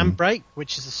 Rip it. Handbrake,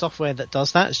 which is the software that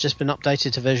does that, it's just been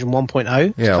updated to version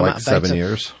 1.0. Yeah, like 7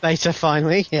 years. Beta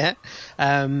finally, yeah.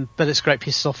 But it's a great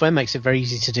piece of software, makes it very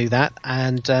easy to do that.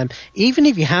 And even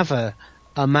if you have a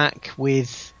Mac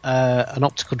with an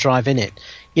optical drive in it,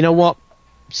 you know what?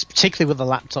 Particularly with a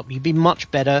laptop, you'd be much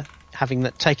better taking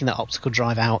that optical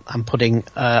drive out and putting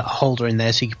a holder in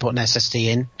there so you can put an SSD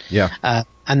in. Yeah.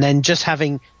 And then just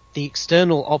having the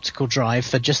external optical drive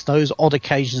for just those odd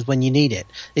occasions when you need it.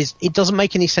 It doesn't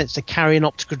make any sense to carry an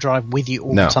optical drive with you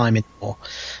all the time anymore.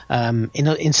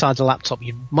 Inside the laptop,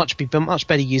 you'd be much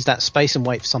better use that space and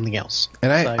wait for something else.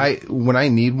 And when I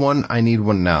need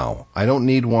one now. I don't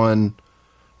need one.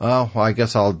 Well, I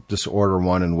guess I'll just order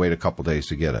one and wait a couple days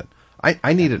to get it.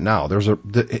 I need it now.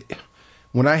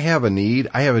 When I have a need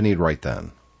right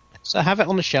then. So have it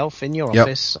on the shelf in your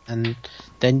office, and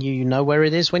then you know where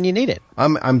it is when you need it.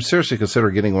 I'm seriously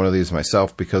considering getting one of these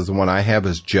myself, because the one I have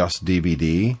is just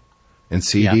DVD and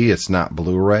CD. Yeah. It's not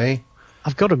Blu-ray.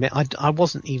 I've got to admit, I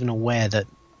wasn't even aware that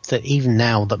even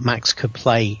now that Macs could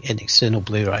play an external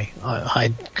Blu-ray.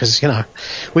 Because, you know,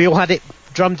 we all had it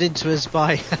drummed into us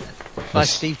by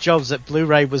Steve Jobs that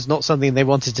Blu-ray was not something they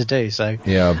wanted to do. So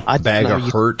yeah, bag of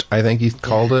hurt, I think he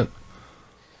called it.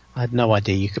 I had no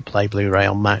idea you could play Blu-ray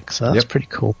on Mac, so that's pretty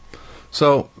cool.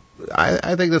 So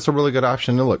I think that's a really good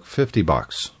option. And look,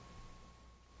 $50.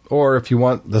 Or if you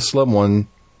want the slim one,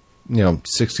 you know,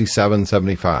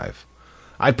 $67.75.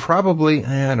 I'd probably,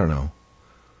 I don't know.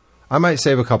 I might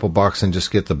save a couple bucks and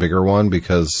just get the bigger one,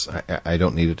 because I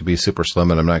don't need it to be super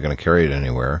slim and I'm not going to carry it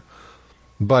anywhere.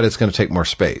 But it's going to take more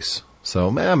space.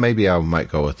 So maybe I might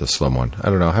go with the slim one. I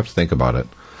don't know. I have to think about it.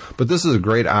 But this is a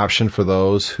great option for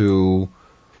those who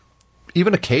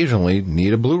even occasionally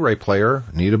need a Blu-ray player,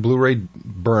 need a Blu-ray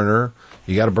burner.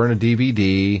 You got to burn a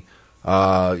DVD.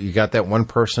 You got that one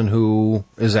person who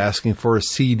is asking for a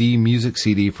CD, music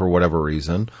CD for whatever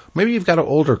reason. Maybe you've got an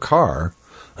older car.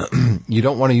 You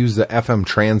don't want to use the FM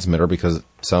transmitter because it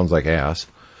sounds like ass.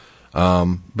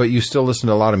 But you still listen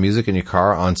to a lot of music in your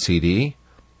car on CD,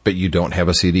 but you don't have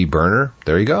a CD burner.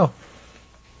 There you go.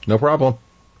 No problem.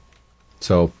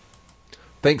 So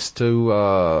thanks to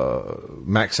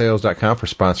MacSales.com for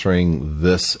sponsoring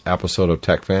this episode of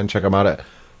Tech Fan. Check them out at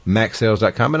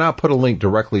MacSales.com, and I'll put a link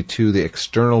directly to the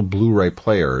external Blu-ray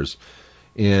players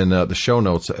in the show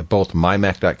notes at both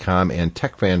MyMac.com and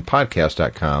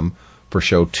TechFanPodcast.com for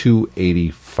show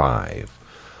 285.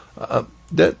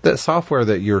 That software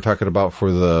that you were talking about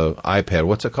for the iPad,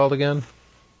 what's it called again?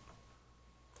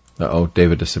 Uh-oh,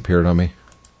 David disappeared on me. I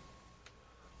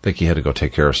think he had to go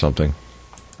take care of something.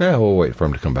 Yeah, we'll wait for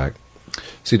him to come back.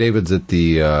 See, David's at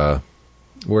the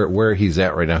where he's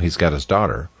at right now. He's got his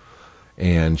daughter,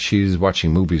 and she's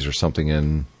watching movies or something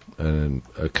in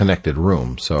a connected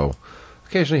room. So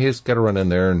occasionally he's got to run in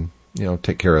there and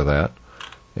take care of that.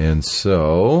 And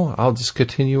so I'll just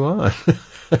continue on.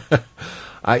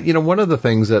 One of the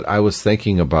things that I was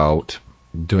thinking about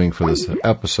doing for this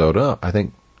episode, I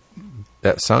think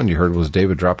that sound you heard was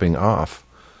David dropping off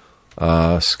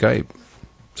Skype.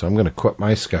 So I'm going to quit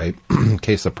my Skype in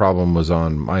case the problem was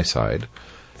on my side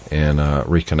and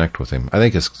reconnect with him. I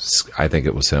think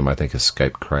it was him. I think his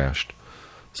Skype crashed.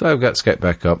 So I've got Skype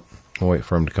back up. I'll wait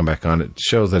for him to come back on. It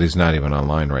shows that he's not even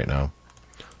online right now.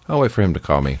 I'll wait for him to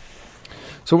call me.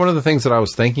 So one of the things that I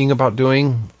was thinking about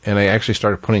doing, and I actually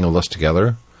started putting a list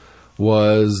together,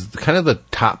 was kind of the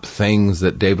top things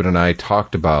that David and I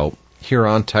talked about here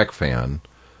on Tech Fan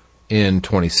in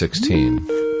 2016.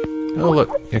 Oh,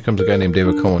 look, here comes a guy named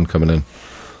David Cohen coming in.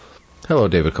 Hello,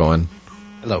 David Cohen.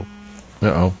 Hello.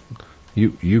 Uh-oh.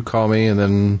 You call me and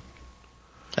then...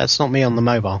 That's not me on the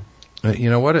mobile. You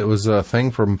know what? It was a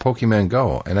thing from Pokemon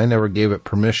Go, and I never gave it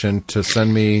permission to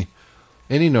send me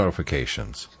any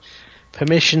notifications.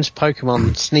 Permissions,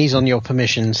 Pokemon. Sneeze on your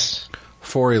permissions.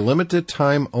 For a limited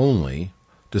time only,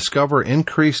 discover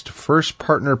increased first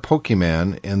partner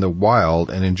Pokemon in the wild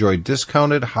and enjoy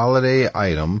discounted holiday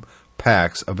item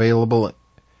packs available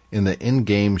in the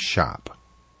in-game shop.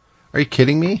 Are you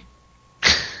kidding me?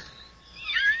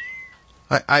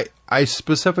 I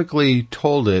specifically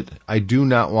told it I do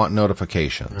not want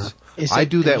notifications. I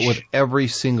do that with every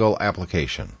single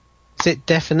application. Is it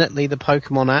definitely the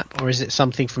Pokemon app, or is it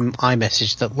something from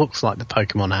iMessage that looks like the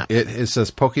Pokemon app? It says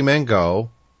Pokemon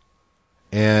Go,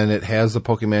 and it has the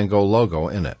Pokemon Go logo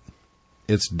in it.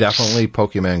 It's definitely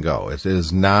Pokemon Go. It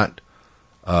is not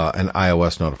an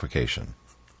iOS notification.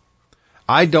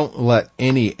 I don't let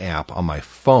any app on my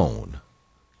phone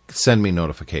send me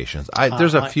notifications.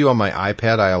 There's a few on my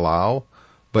iPad I allow,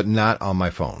 but not on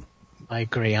my phone. I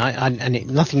agree.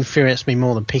 Nothing infuriates me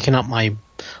more than picking up my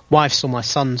wife's or my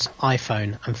son's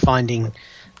iPhone and finding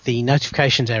the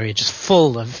notifications area just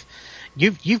full of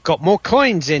you've got more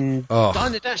coins in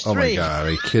Diner Dash 3. Oh my God,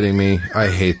 are you kidding me? I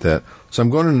hate that. So I'm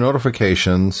going to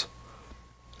notifications,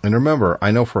 and remember,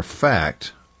 I know for a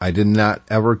fact I did not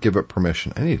ever give it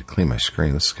permission. I need to clean my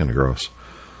screen. This is kind of gross.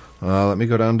 Let me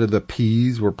go down to the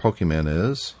P's where Pokemon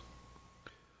is.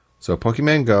 So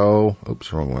Pokemon Go.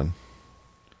 Oops, wrong one.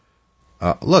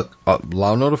 Look,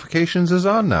 allow notifications is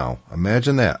on now.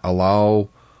 Imagine that. Allow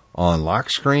on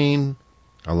lock screen,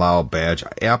 allow badge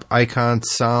app icon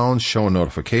sound, show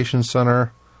notification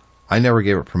center. I never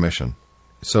gave it permission.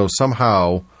 So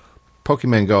somehow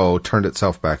Pokemon Go turned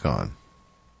itself back on.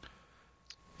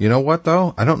 You know what,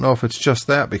 though? I don't know if it's just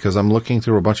that, because I'm looking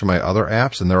through a bunch of my other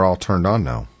apps and they're all turned on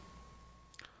now.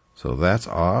 So that's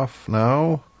off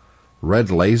now. Red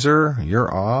Laser,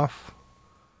 you're off.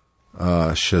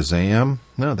 Shazam.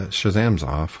 No, that Shazam's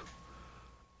off.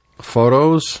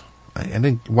 Photos.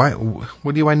 Why?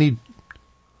 What do I need?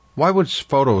 Why would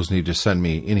Photos need to send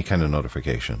me any kind of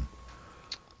notification?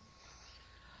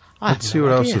 Let's see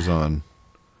what else is on.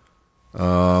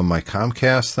 My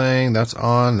Comcast thing, that's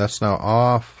on. That's now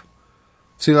off.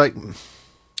 See, like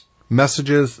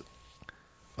messages,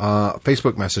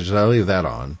 Facebook messages, I leave that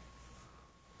on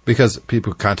because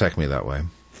people contact me that way.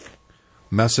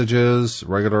 Messages,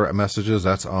 regular messages,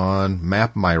 that's on.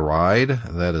 Map My Ride,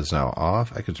 that is now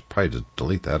off. I could probably just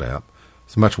delete that app.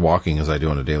 As much walking as I do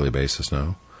on a daily basis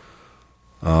now.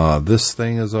 This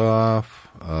thing is off.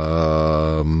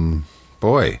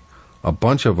 Boy, a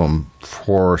bunch of them,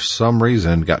 for some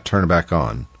reason, got turned back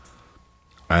on.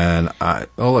 And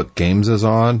look, Games is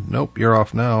on. Nope, you're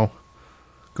off now.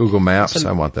 Google Maps,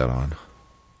 I want that on.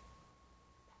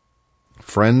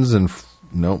 Friends and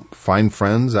Nope. Find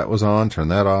Friends, that was on. Turn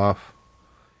that off.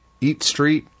 Eat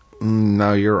Street,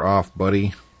 now you're off,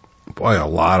 buddy. Boy, a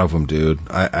lot of them, dude.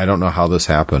 I don't know how this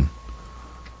happened.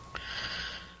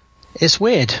 It's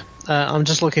weird. I'm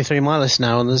just looking through my list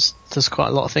now, and there's quite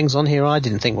a lot of things on here I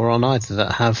didn't think were on either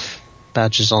that have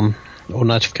badges on or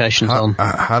notifications on.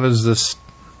 How does this...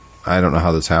 I don't know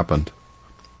how this happened.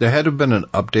 There had to have been an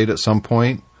update at some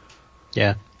point.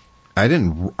 Yeah. I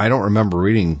don't remember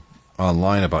reading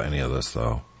online about any of this,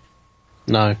 though.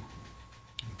 No.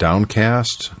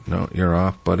 Downcast? No, you're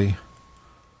off, buddy.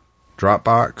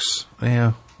 Dropbox?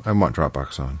 Yeah, I want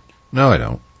Dropbox on. No, I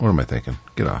don't. What am I thinking?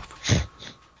 Get off.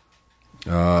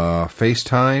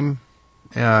 FaceTime?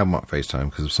 Yeah, I want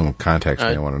FaceTime because if someone contacts me,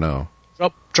 I want to know.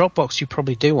 Dropbox you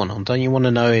probably do want on. Don't you want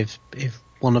to know if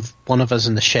one of us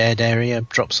in the shared area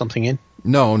drops something in?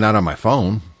 No, not on my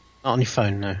phone. Not on your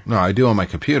phone, no. No, I do on my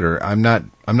computer. I'm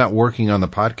not working on the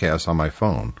podcast on my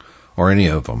phone or any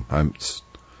of them.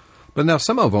 But now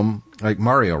some of them, like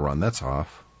Mario Run, that's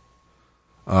off.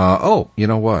 You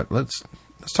know what? Let's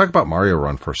talk about Mario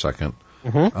Run for a second.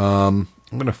 Mm-hmm. I'm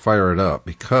going to fire it up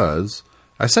because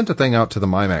I sent a thing out to the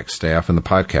MyMac staff and the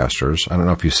podcasters. I don't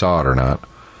know if you saw it or not.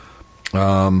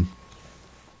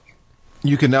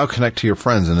 You can now connect to your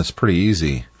friends, and it's pretty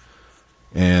easy.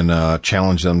 And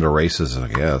challenge them to races, I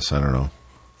guess. I don't know.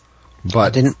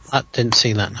 But I didn't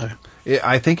see that, no.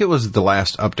 I think it was the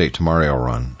last update to Mario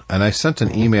Run. And I sent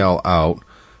an email out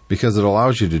because it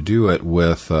allows you to do it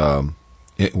with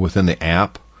within the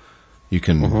app. You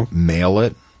can mail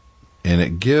it, and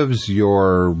it gives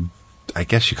your, I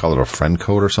guess you call it a friend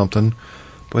code or something.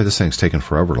 Boy, this thing's taking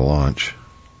forever to launch.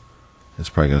 It's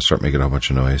probably going to start making a whole bunch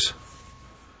of noise.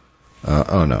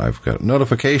 Oh, no, I've got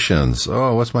notifications.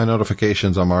 Oh, what's my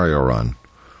notifications on Mario Run?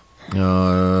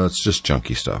 It's just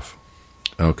junky stuff.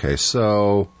 Okay,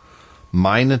 so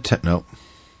my Nintendo... Nope.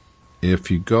 If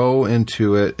you go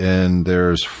into it and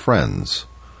there's friends,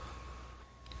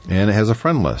 and it has a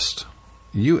friend list.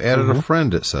 You added a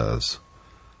friend, it says,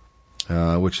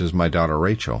 which is my daughter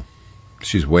Rachel.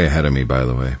 She's way ahead of me, by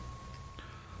the way.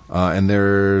 And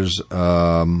there's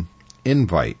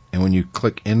invite. And when you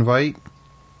click invite...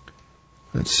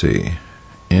 Let's see.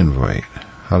 Invite.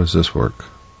 How does this work?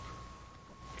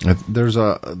 There's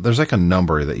like a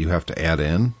number that you have to add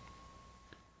in.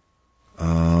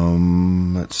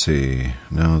 Let's see.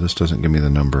 No, this doesn't give me the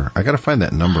number. I got to find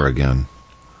that number again.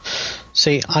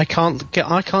 See, I can't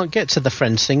get to the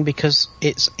friends thing because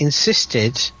it's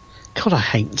insisted.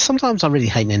 God, sometimes I really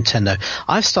hate Nintendo.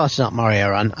 I've started up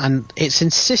Mario Run, and it's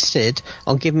insisted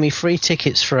on giving me free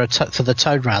tickets for the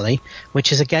Toad Rally,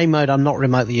 which is a game mode I'm not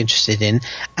remotely interested in,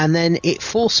 and then it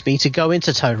forced me to go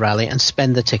into Toad Rally and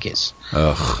spend the tickets.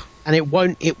 Ugh. And it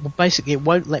won't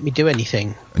let me do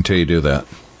anything. Until you do that.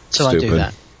 Until I do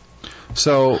that.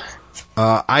 So,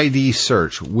 ID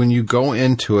search. When you go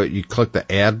into it, you click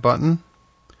the add button.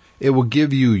 It will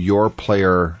give you your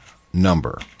player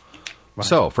number. Right.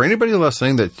 So, for anybody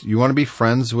listening that you want to be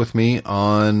friends with me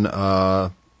on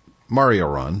Mario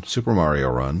Run, Super Mario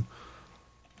Run,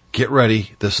 get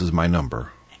ready. This is my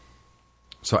number.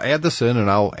 So, add this in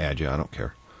and I'll add you. I don't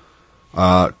care.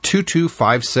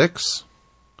 2256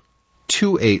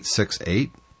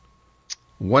 2868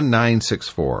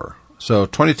 1964. So,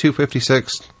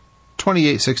 2256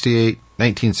 2868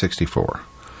 1964.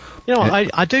 You know,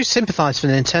 I do sympathise for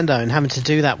Nintendo and having to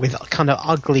do that with kind of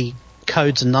ugly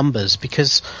codes and numbers,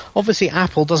 because obviously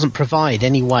Apple doesn't provide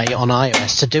any way on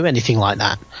iOS to do anything like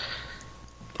that.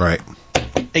 Right.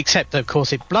 Except, of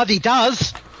course, it bloody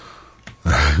does.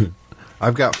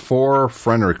 I've got 4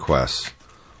 friend requests.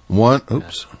 One,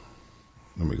 oops.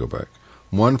 Let me go back.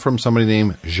 One from somebody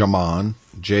named Jamon,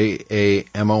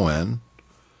 Jamon.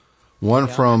 One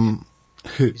from...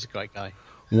 He's a great guy.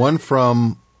 One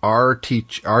from RT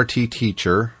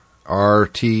Teacher,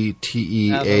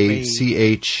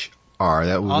 RTTEACHR.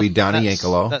 That would be Donnie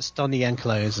Yankelo. That's Donnie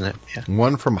Yankelo, isn't it? Yeah.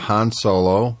 One from Han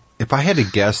Solo. If I had to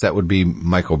guess, that would be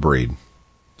Michael Breed.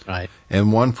 Right.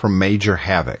 And one from Major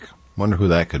Havoc. Wonder who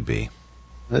that could be.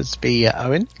 Let's be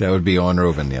Owen. That would be Owen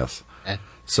Rubin, yes. Yeah.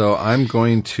 So I'm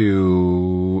going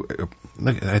to...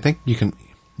 I think you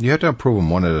have to approve them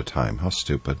one at a time. How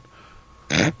stupid.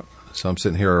 So I'm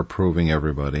sitting here approving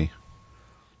everybody.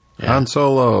 Yeah. Han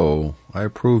Solo, I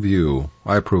approve you.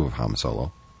 I approve of Han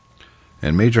Solo.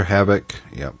 And Major Havoc,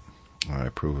 yep, I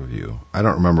approve of you. I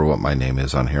don't remember what my name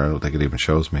is on here. I don't think it even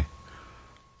shows me.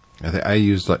 I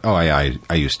use I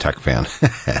use TechFan.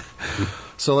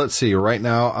 So let's see. Right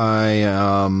now I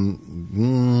am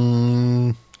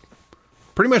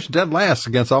pretty much dead last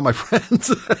against all my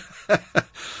friends.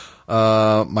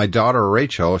 My daughter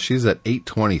Rachel, she's at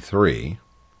 823.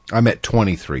 I'm at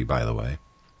 23, by the way.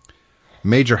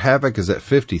 Major Havoc is at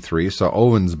 53, so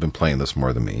Owen's been playing this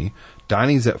more than me.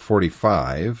 Donnie's at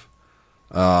 45.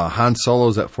 Han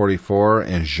Solo's at 44,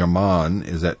 and Jaman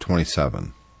is at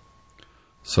 27.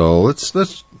 So let's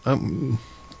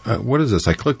what is this?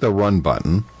 I click the run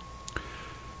button,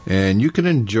 and you can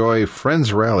enjoy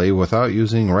Friends Rally without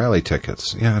using rally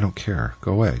tickets. Yeah, I don't care.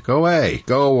 Go away. Go away.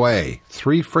 Go away.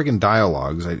 3 friggin'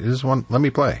 dialogues. Let me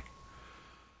play.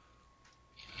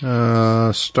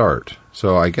 Start.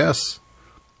 So I guess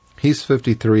he's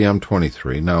 53, I'm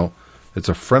 23. Now, it's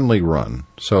a friendly run.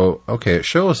 So, okay, it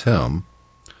shows him.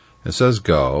 It says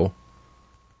go.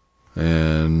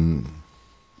 And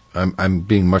I'm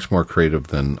being much more creative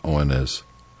than Owen is.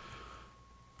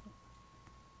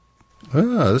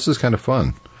 This is kind of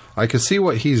fun. I can see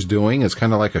what he's doing. It's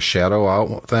kind of like a shadow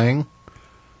out thing.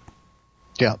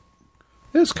 Yeah.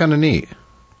 It's kind of neat.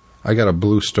 I got a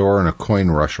blue store and a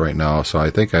coin rush right now, so I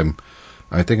think I'm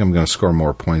going to score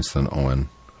more points than Owen.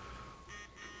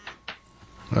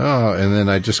 Oh, and then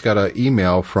I just got an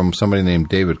email from somebody named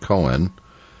David Cohen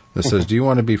that says, "Do you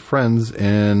want to be friends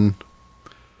in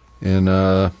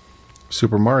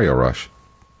Super Mario Rush?"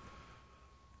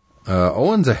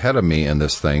 Owen's ahead of me in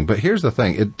this thing, but here's the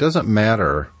thing: it doesn't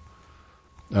matter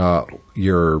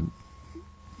your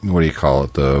what do you call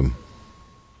it, the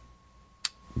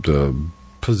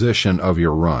position of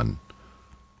your run.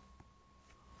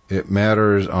 It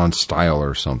matters on style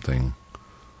or something,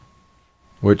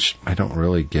 which I don't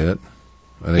really get.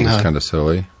 I think it's kind of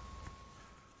silly.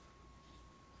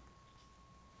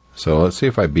 So let's see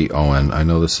if I beat Owen. I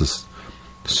know this is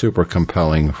super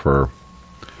compelling for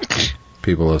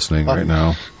people listening right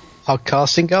now.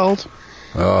 Podcasting gold?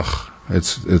 Ugh,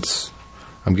 it's.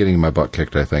 I'm getting my butt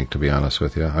kicked, I think, to be honest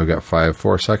with you. I've got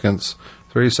 4 seconds,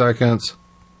 3 seconds.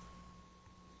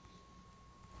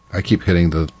 I keep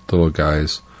hitting the little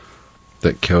guys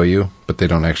that kill you, but they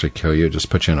don't actually kill you, just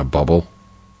put you in a bubble.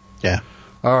 Yeah.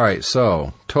 All right,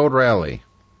 so Toad Rally,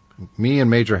 me and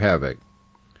Major Havoc.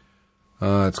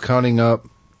 It's counting up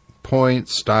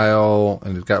points, style,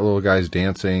 and it's got little guys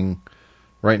dancing.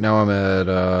 Right now I'm at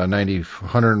 90,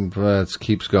 100, it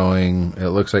keeps going. It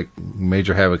looks like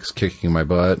Major Havoc's kicking my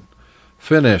butt.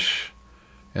 Finish.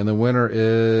 And the winner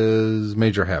is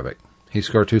Major Havoc. He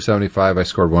scored 275, I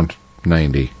scored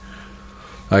 190.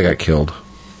 I got killed.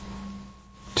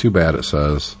 Too bad, it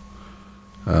says.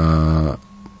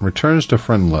 Returns to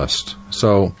friend list.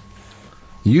 So,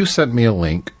 you sent me a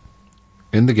link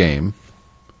in the game.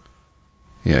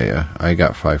 Yeah, I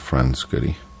got 5 friends,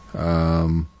 goody.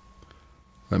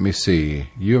 Let me see.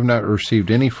 You have not received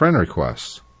any friend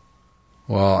requests.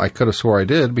 Well, I could have swore I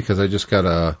did because I just got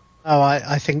a... Oh,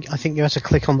 I think you have to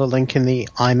click on the link in the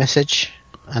iMessage,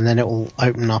 and then it will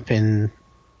open up in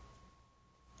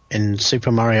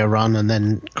Super Mario Run, and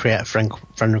then create a friend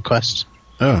request.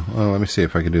 Oh, well, let me see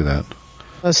if I can do that.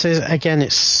 Again,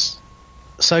 it's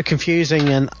so confusing,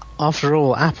 and after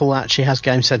all, Apple actually has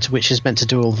Game Center, which is meant to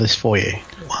do all this for you.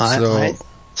 It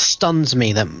stuns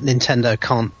me that Nintendo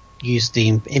can't use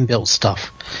the inbuilt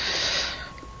stuff.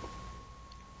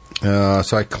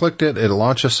 So I clicked it, it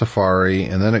launches Safari,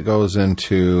 and then it goes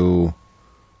into...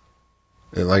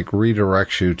 It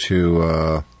redirects you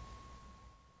to...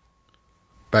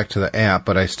 back to the app,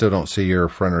 but I still don't see your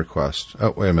friend request. Oh,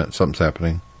 wait a minute, something's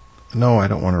happening. No, I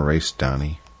don't want to race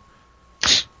Donnie.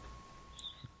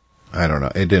 I don't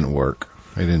know. It didn't work.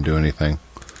 I didn't do anything.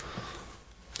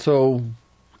 So,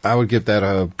 I would give that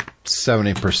a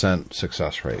 70%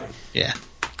 success rate. Yeah.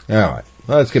 All right.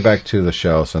 Well, let's get back to the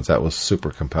show, since that was super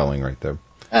compelling right there.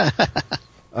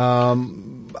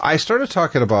 I started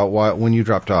talking about when you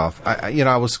dropped off.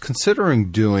 I was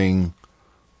considering doing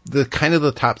the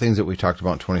top things that we talked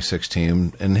about in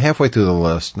 2016, and halfway through the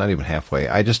list, not even halfway,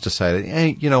 I just decided,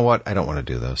 hey, you know what? I don't want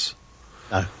to do this.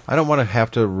 No. I don't want to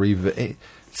have to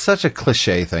it's such a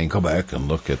cliche thing. Go back and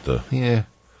look at yeah.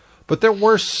 But there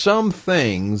were some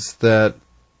things that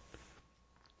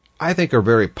I think are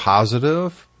very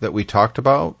positive that we talked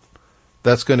about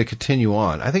that's going to continue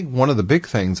on. I think one of the big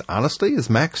things, honestly, is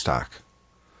MacStock.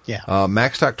 Yeah.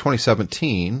 MacStock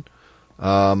 2017, it's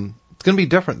going to be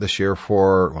different this year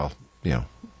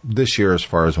this year as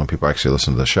far as when people actually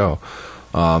listen to the show.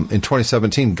 In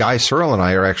 2017, Guy Searle and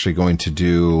I are actually going to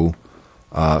do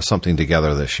something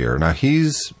together this year. Now,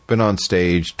 he's been on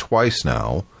stage twice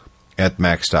now at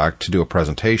MacStock to do a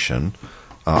presentation.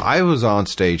 I was on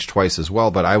stage twice as well,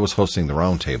 but I was hosting the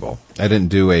roundtable. I didn't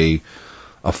do a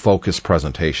focused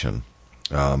presentation.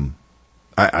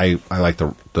 I like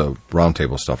the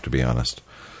roundtable stuff, to be honest.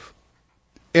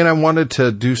 And I wanted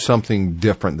to do something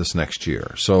different this next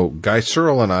year. So Guy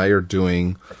Searle and I are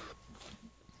doing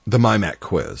the MyMac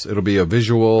quiz. It'll be a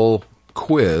visual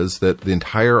quiz that the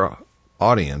entire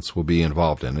audience will be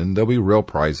involved in, and there'll be real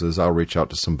prizes. I'll reach out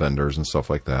to some vendors and stuff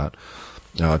like that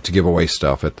to give away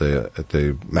stuff at the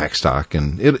MacStock,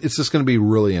 and it's just going to be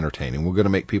really entertaining. We're going to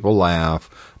make people laugh,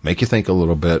 make you think a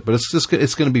little bit, but it's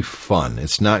going to be fun.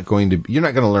 It's not going to. You're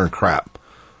not going to learn crap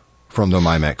from the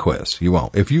MyMac quiz. You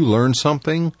won't. If you learn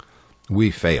something,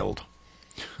 we failed.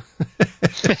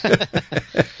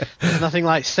 There's nothing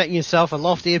like setting yourself a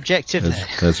lofty objective there.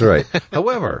 That's right.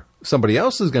 However, somebody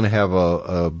else is going to have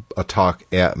a talk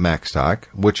at MacStock,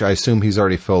 which I assume he's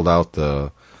already filled out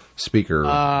the speaker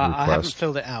request. I haven't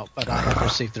filled it out, but I have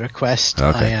received the request.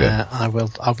 Okay, good. I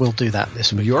will do that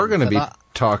this week. You're going to be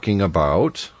talking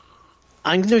about...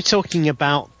 I'm going to be talking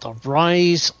about the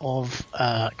rise of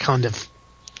the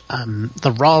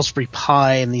Raspberry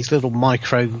Pi and these little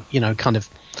micro, kind of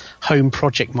home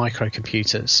project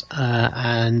microcomputers.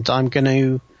 And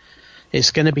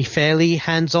it's going to be fairly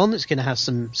hands-on. It's going to have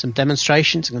some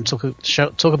demonstrations. I'm going to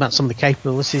talk about some of the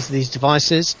capabilities of these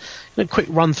devices. A quick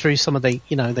run through some of the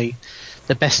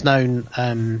best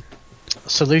known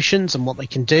solutions and what they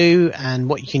can do and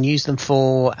what you can use them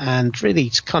for, and really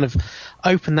to kind of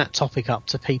open that topic up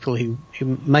to people who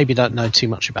maybe don't know too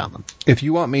much about them. If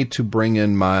you want me to bring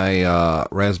in my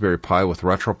Raspberry Pi with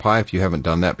RetroPie, if you haven't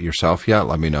done that yourself yet,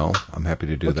 let me know. I'm happy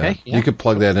to do that. Yeah. You could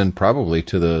plug that in probably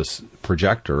to the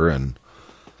projector and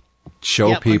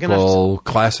show people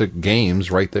classic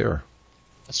games right there.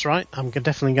 That's right. I'm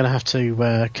definitely going to have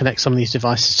to connect some of these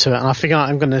devices to it, and I figure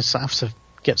I'm going to have to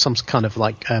get some kind of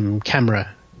camera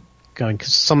going,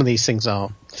 because some of these things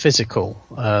are physical.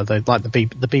 They like the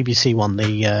BBC one,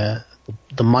 the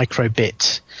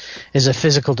microbit is a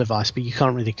physical device, but you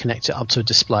can't really connect it up to a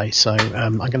display. So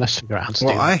I'm going to have to figure out how to do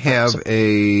that. Well, I have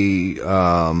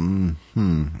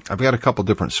I've got a couple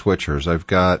different switchers. I've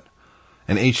got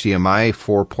an HDMI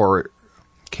 4-port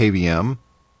KVM.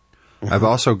 Mm-hmm. I've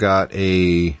also got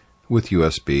with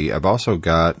USB. I've also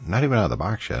got, not even out of the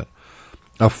box yet,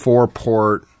 a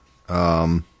 4-port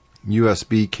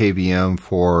USB KVM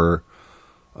for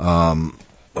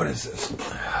what is this?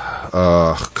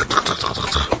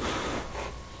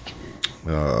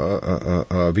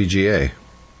 VGA.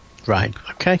 Right.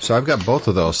 Okay. So I've got both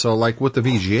of those. So like with the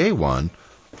VGA one,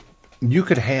 you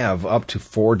could have up to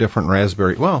 4 different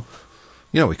Raspberry. Well,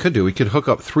 we could hook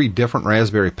up 3 different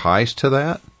Raspberry Pis to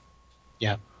that.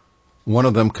 Yeah. One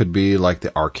of them could be like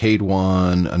the arcade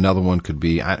one. Another one could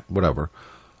be whatever.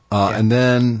 And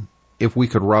then if we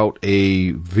could route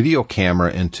a video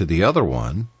camera into the other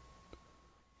one,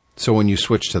 so when you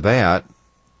switch to that,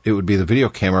 it would be the video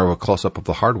camera with a close-up of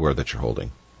the hardware that you're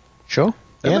holding. Sure.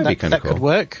 That could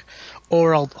work.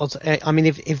 Or I'll have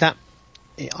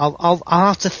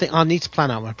to think. I need to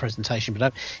plan out my presentation,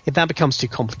 but if that becomes too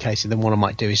complicated, then what I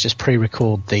might do is just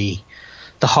pre-record the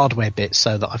hardware bit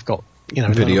so that I've got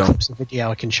video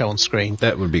I can show on screen.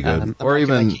 That would be good. Or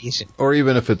even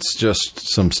if it's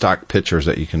just some stock pictures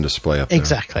that you can display up there.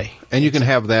 Exactly. And you can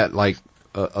have that like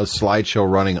a slideshow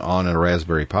running on a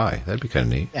Raspberry Pi. That'd be kind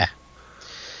of neat. Yeah.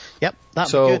 Yep,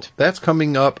 that'd be good. So that's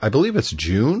coming up. I believe it's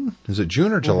June. Is it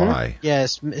June or July? Mm-hmm. Yeah,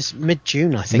 it's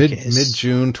mid-June, I think it is.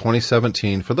 Mid-June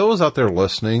 2017. For those out there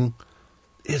listening,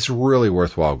 it's really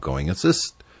worthwhile going. It's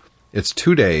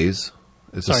 2 days.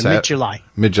 Mid-July.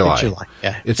 Mid-July.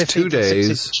 Yeah. It's 2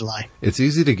 days. July. It's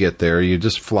easy to get there. You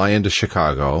just fly into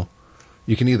Chicago.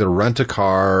 You can either rent a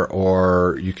car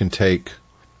or you can take...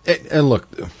 And look,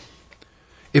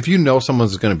 if you know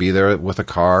someone's going to be there with a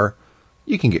car,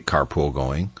 you can get carpool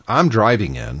going. I'm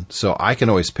driving in, so I can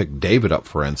always pick David up,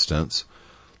 for instance,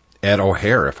 at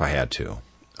O'Hare if I had to.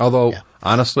 Although,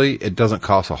 honestly, it doesn't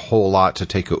cost a whole lot to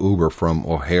take a Uber from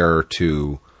O'Hare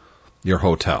to your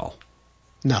hotel.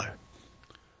 No.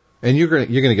 And you're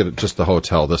gonna get just the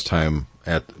hotel this time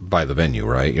by the venue,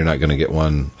 right? You're not gonna get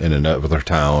one in another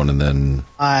town and then.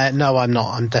 No, I'm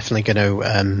not. I'm definitely gonna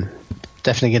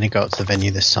go up to the venue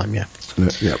this time. Yeah.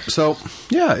 Yeah. So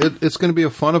it's gonna be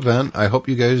a fun event. I hope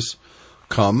you guys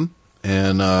come,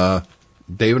 and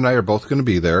Dave and I are both gonna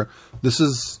be there. This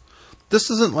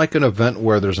isn't like an event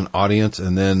where there's an audience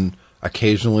and then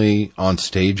occasionally on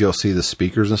stage you'll see the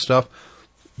speakers and stuff.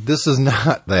 This is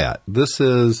not that. This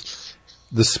is.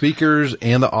 The speakers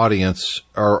and the audience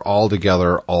are all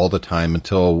together all the time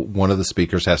until one of the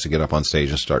speakers has to get up on stage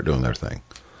and start doing their thing.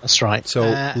 That's right. So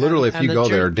literally, if you go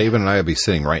there, David and I will be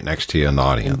sitting right next to you in the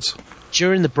audience.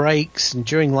 during the breaks and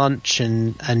during lunch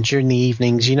and during the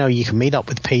evenings, you can meet up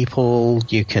with people.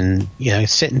 You can,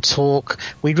 sit and talk.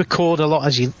 We record a lot,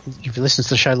 if you listened to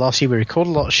the show last year, we record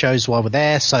a lot of shows while we're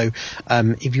there. So,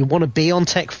 if you want to be on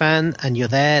Tech Fan and you're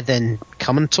there, then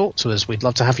come and talk to us. We'd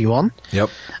love to have you on. Yep.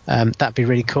 That'd be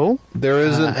really cool. There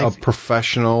isn't a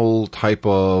professional type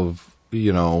of,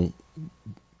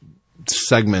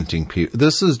 segmenting people.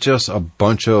 This is just a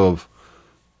bunch of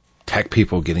tech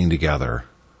people getting together,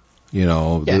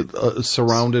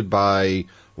 surrounded by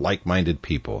like-minded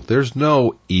people. There's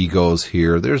no egos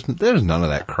here. There's none of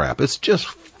that crap. It's just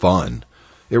fun.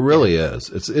 It really is.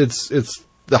 It's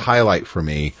the highlight for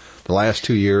me. The last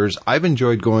 2 years, I've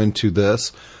enjoyed going to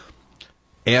this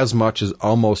as much as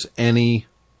almost any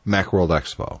Macworld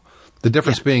Expo. The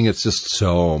difference being it's just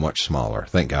so much smaller.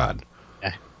 Thank God.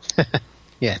 Yeah.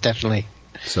 Yeah, definitely.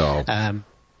 So, but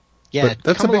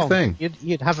that's a big thing.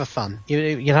 You'd have fun.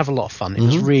 You'd have a lot of fun. It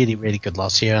was really, really good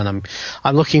last year, and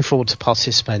I'm looking forward to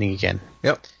participating again.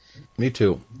 Yep, me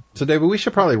too. So, David, we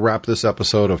should probably wrap this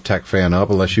episode of Tech Fan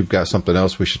up, unless you've got something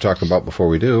else we should talk about before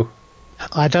we do.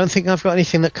 I don't think I've got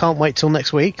anything that can't wait till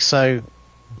next week. So,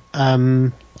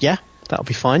 that'll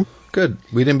be fine. Good.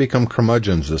 We didn't become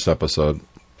curmudgeons this episode.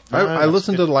 I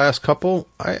listened to the last couple.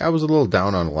 I was a little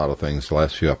down on a lot of things the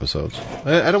last few episodes.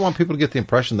 I don't want people to get the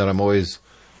impression that I'm always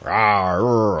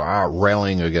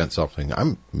railing against something.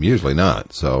 I'm usually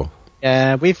not. So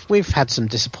yeah, we've had some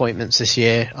disappointments this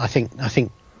year. I think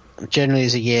generally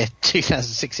as a year,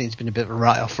 2016 has been a bit of a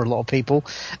write-off for a lot of people.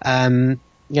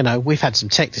 We've had some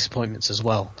tech disappointments as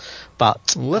well.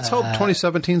 But let's hope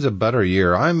 2017 is a better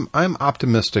year. I'm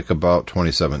optimistic about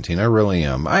 2017. I really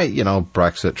am.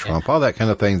 Brexit, Trump, all that kind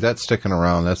of thing. That's sticking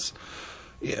around.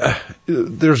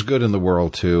 There's good in the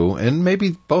world too, and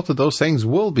maybe both of those things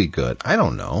will be good. I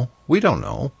don't know. We don't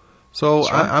know. So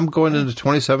I'm going into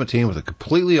 2017 with a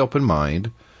completely open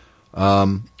mind.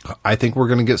 I think we're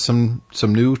going to get some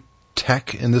new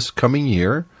tech in this coming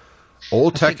year.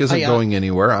 Old tech isn't going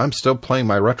anywhere. I'm still playing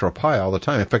my RetroPie all the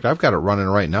time. In fact, I've got it running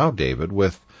right now, David,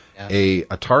 with a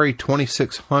Atari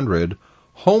 2600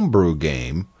 homebrew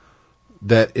game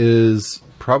that is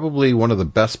probably one of the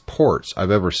best ports I've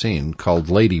ever seen, called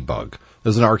Ladybug.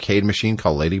 There's an arcade machine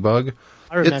called Ladybug.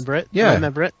 I remember it. Yeah. I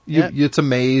remember it. It's a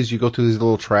maze. You go through these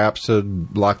little traps to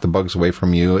lock the bugs away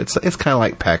from you. It's kind of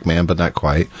like Pac-Man, but not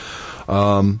quite.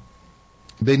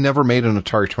 They never made an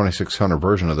Atari 2600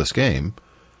 version of this game.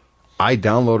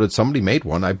 Somebody made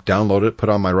one. I downloaded it, put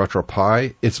it on my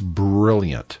RetroPie. It's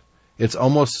brilliant. It's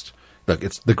almost, the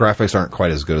graphics aren't quite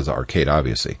as good as the arcade,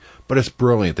 obviously, but it's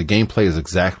brilliant. The gameplay is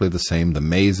exactly the same. The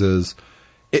mazes,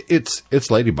 it's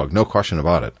Ladybug, no question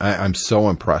about it. I'm so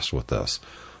impressed with this.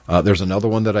 There's another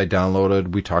one that I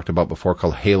downloaded, we talked about before,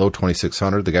 called Halo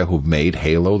 2600. The guy who made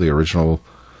Halo, the original,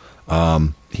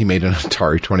 he made an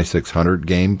Atari 2600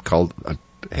 game called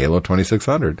Halo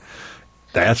 2600.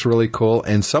 That's really cool.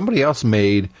 And somebody else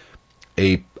made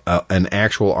an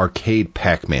actual arcade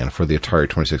Pac-Man for the Atari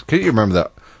 2600. Can you remember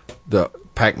the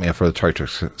Pac-Man for the Atari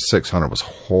 2600 was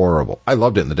horrible. I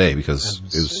loved it in the day because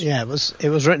it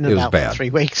was written about for 3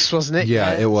 weeks, wasn't it?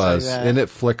 Yeah, it was. So, and it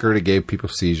flickered. It gave people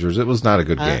seizures. It was not a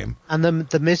good game. And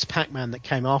the Ms. Pac-Man that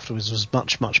came afterwards was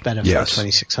much, much better for the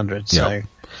 2600. So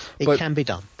it can be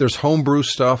done. There's homebrew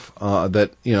stuff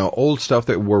that, old stuff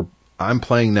that I'm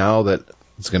playing now that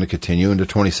it's going to continue into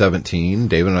 2017.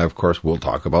 David and I, of course, will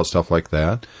talk about stuff like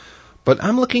that. But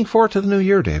I'm looking forward to the new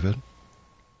year, David.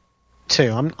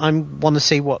 Too. I want to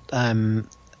see what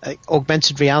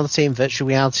augmented reality and virtual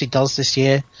reality does this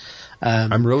year.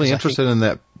 I'm really interested in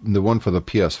the one for the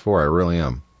PS4. I really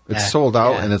am. It's sold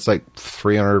out, and it's like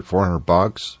 $300,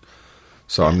 $400.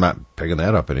 So I'm not picking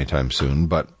that up anytime soon,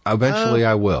 but eventually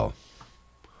I will.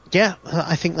 Yeah,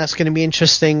 I think that's going to be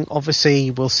interesting. Obviously,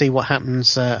 we'll see what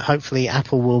happens. Hopefully,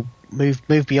 Apple will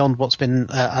move beyond what's been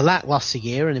a lackluster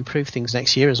year and improve things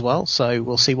next year as well. So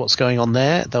we'll see what's going on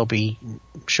there. There'll be,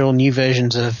 new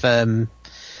versions of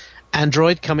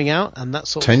Android coming out and that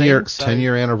sort of thing.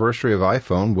 10-year anniversary of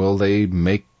iPhone. Will they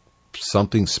make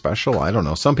something special? I don't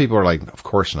know. Some people are like, of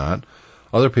course not.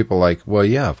 Other people are like, well,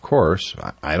 yeah, of course.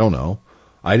 I don't know.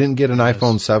 I didn't get an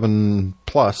iPhone 7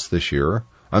 Plus this year.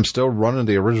 I'm still running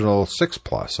the original 6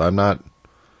 Plus. I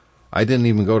didn't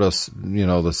even go to, the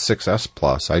 6S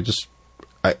Plus.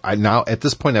 I now, at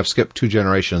this point, I've skipped 2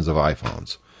 generations of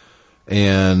iPhones.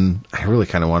 And I really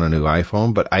kind of want a new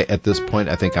iPhone, but at this point,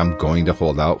 I think I'm going to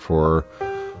hold out for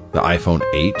the iPhone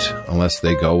 8, unless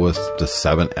they go with the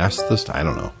 7S this time. I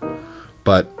don't know.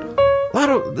 But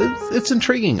it's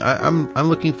intriguing. I'm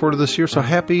looking forward to this year. So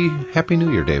happy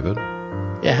New Year, David.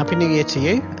 Yeah, Happy New Year to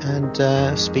you,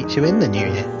 and speak to you in the new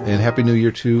year. And Happy New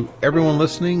Year to everyone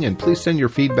listening, and please send your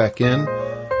feedback in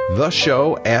the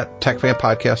show at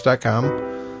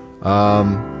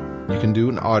techfanpodcast.com. You can do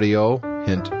an audio,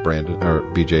 hint, Brandon, or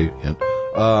BJ, hint.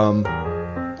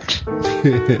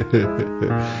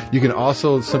 You can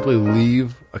also simply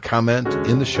leave a comment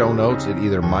in the show notes at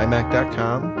either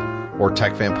mymac.com or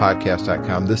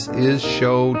techfanpodcast.com. This is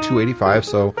show 285,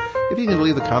 so if you can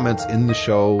leave the comments in the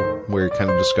show where you're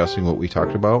kind of discussing what we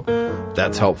talked about,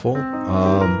 that's helpful.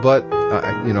 But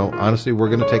honestly, we're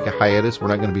going to take a hiatus. We're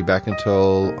not going to be back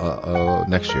until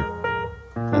next year.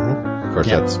 Mm-hmm. Of course,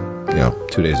 that's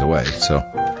 2 days away, so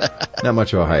not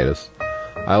much of a hiatus.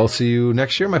 I will see you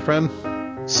next year, my friend.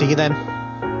 See you then.